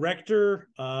 Best director,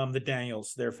 the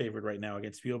Daniels, their favorite right now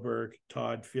against Spielberg,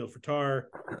 Todd Field for Tar,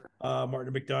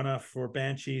 Martin McDonagh for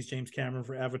Banshees, James Cameron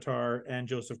for Avatar, and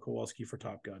Joseph Kowalski for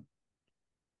Top Gun.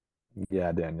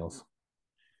 Yeah, Daniels.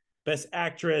 Best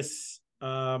actress,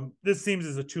 This seems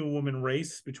as a 2-woman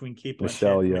race between Kate Blanchett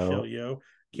Michelle and Yeoh. Michelle Yeoh.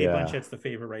 Kate Yeah. Blanchett's the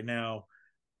favorite right now.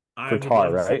 I For would Tar,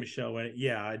 love to see right? Michelle win it.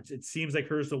 Yeah, it seems like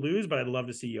hers to lose, but I'd love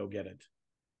to see Yeoh get it.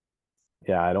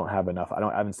 Yeah, I don't have enough. I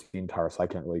haven't seen Tar, so I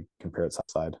can't really compare it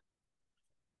side.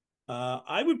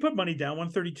 I would put money down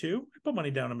 132. I'd put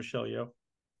money down on Michelle Yeoh.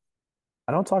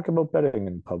 I don't talk about betting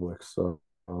in public, so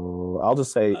I'll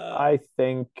just say I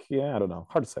think. Yeah, I don't know.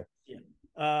 Hard to say.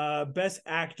 Yeah. Best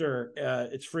actor.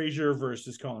 It's Frasier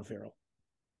versus Colin Farrell.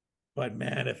 But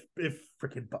man, if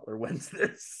freaking Butler wins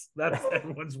this, that's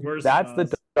everyone's worst. That's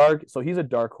the dark. So he's a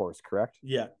dark horse, correct?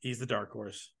 Yeah, he's the dark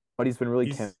horse. But he's been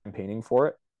really campaigning for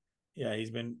it. Yeah,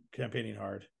 he's been campaigning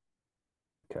hard.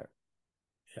 Okay.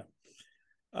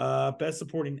 Yeah. Best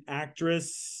supporting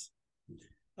actress.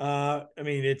 I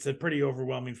mean, it's a pretty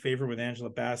overwhelming favor with Angela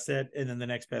Bassett, and then the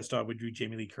next best dog would be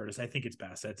Jamie Lee Curtis. I think it's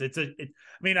Bassett. I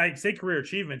mean, I'd say career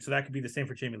achievement, so that could be the same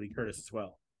for Jamie Lee Curtis as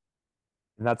well.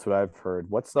 And that's what I've heard.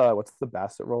 What's the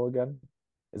Bassett role again?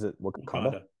 Is it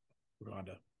Wakanda?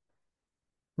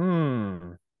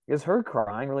 Is her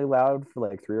crying really loud for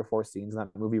like 3 or 4 scenes in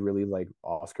that movie really like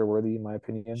Oscar worthy in my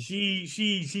opinion?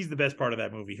 She's the best part of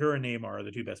that movie. Her and Neymar are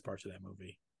the 2 best parts of that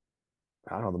movie.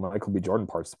 I don't know. The Michael B. Jordan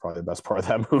part's probably the best part of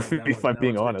that movie, if I'm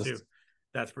being honest.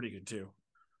 That's pretty good too.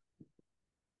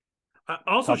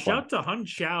 Also, shout to Hun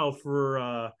Chao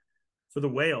for The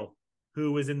Whale,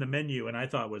 who was in The Menu, and I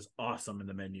thought was awesome in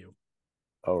The Menu.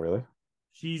 Oh, really?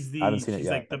 I haven't seen it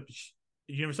yet.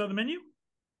 You ever saw The Menu?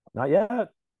 Not yet.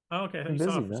 Oh, okay. You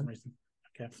saw it for some reason.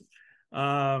 Okay.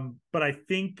 But I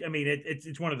think, I mean,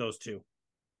 it's one of those 2.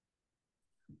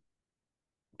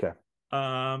 Okay.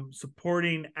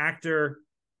 Supporting actor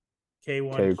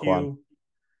K1Q.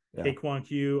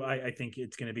 K1Q. I think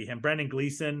it's going to be him. Brendan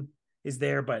Gleeson is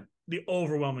there, but the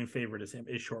overwhelming favorite is him.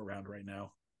 Is Short Round right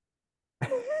now.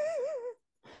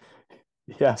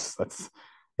 Yes, that's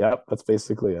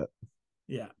basically it.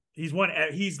 Yeah, he's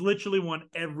literally won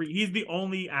he's the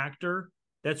only actor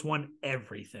that's won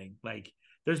everything. Like,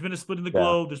 there's been a split in the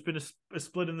Globe, there's been a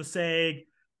split in the SAG.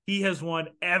 He has won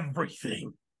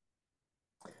everything.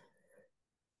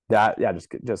 Just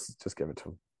give it to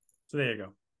him. So there you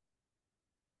go.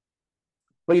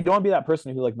 But you don't want to be that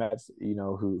person who like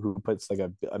who puts like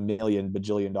a million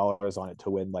bajillion dollars on it to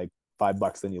win like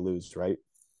 $5, then you lose, right?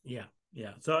 Yeah.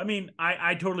 So I mean,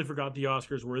 I totally forgot the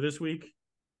Oscars were this week,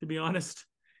 to be honest.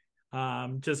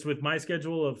 Just with my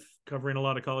schedule of covering a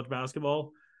lot of college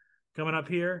basketball coming up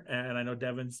here, and I know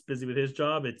Devin's busy with his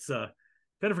job. It's kind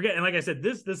of forget. And like I said,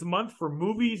 this month for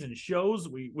movies and shows,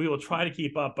 we will try to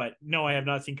keep up. But no, I have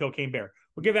not seen Cocaine Bear.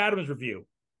 We'll give Adam his review.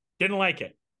 Didn't like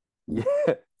it. Yeah,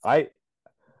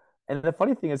 and the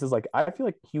funny thing is like I feel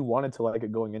like he wanted to like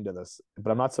it going into this,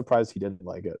 but I'm not surprised he didn't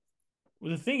like it.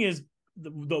 Well, the thing is,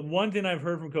 the one thing I've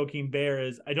heard from Cocaine Bear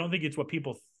is I don't think it's what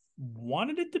people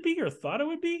wanted it to be or thought it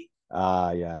would be.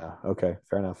 Yeah. Okay,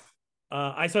 fair enough.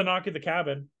 I saw Knock at the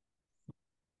Cabin.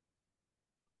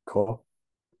 Cool.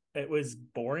 It was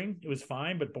boring. It was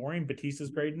fine, but boring.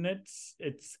 Batista's great in it.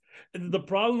 It's the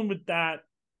problem with that.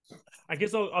 I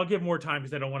guess I'll give more time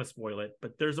because I don't want to spoil it.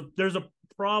 But there's a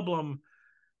problem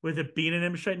with it being an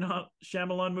M.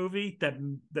 Shyamalan movie that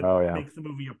makes the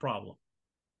movie a problem.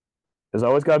 There's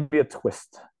always got to be a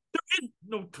twist. There is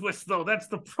no twist, though. That's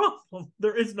the problem.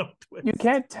 There is no twist. You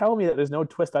can't tell me that there's no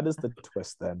twist. That is the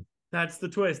twist, then. That's the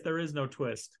twist. There is no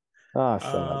twist. Shut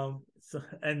up.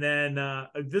 And then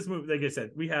this movie, like I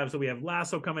said, we have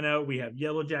Lasso coming out. We have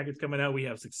Yellow Jackets coming out. We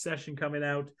have Succession coming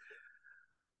out.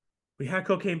 We had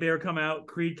Cocaine Bear come out.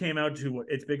 Creed came out to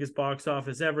its biggest box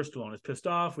office ever. Stallone is pissed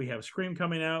off. We have Scream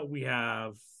coming out. We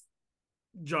have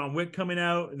John Wick coming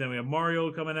out, and then we have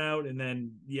Mario coming out, and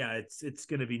then it's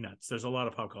gonna be nuts. There's a lot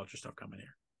of pop culture stuff coming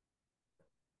here,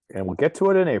 and we'll get to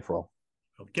it in April.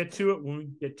 We'll get to it when we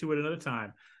get to it another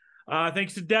time.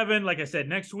 Thanks to Devin. Like I said,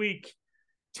 next week,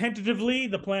 tentatively,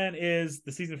 the plan is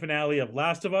the season finale of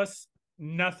Last of Us.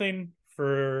 Nothing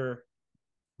for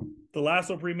the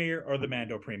Lasso premiere or the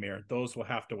Mando premiere. Those will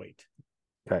have to wait.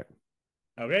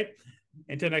 Okay.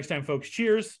 Until next time, folks.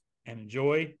 Cheers and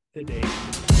enjoy the day.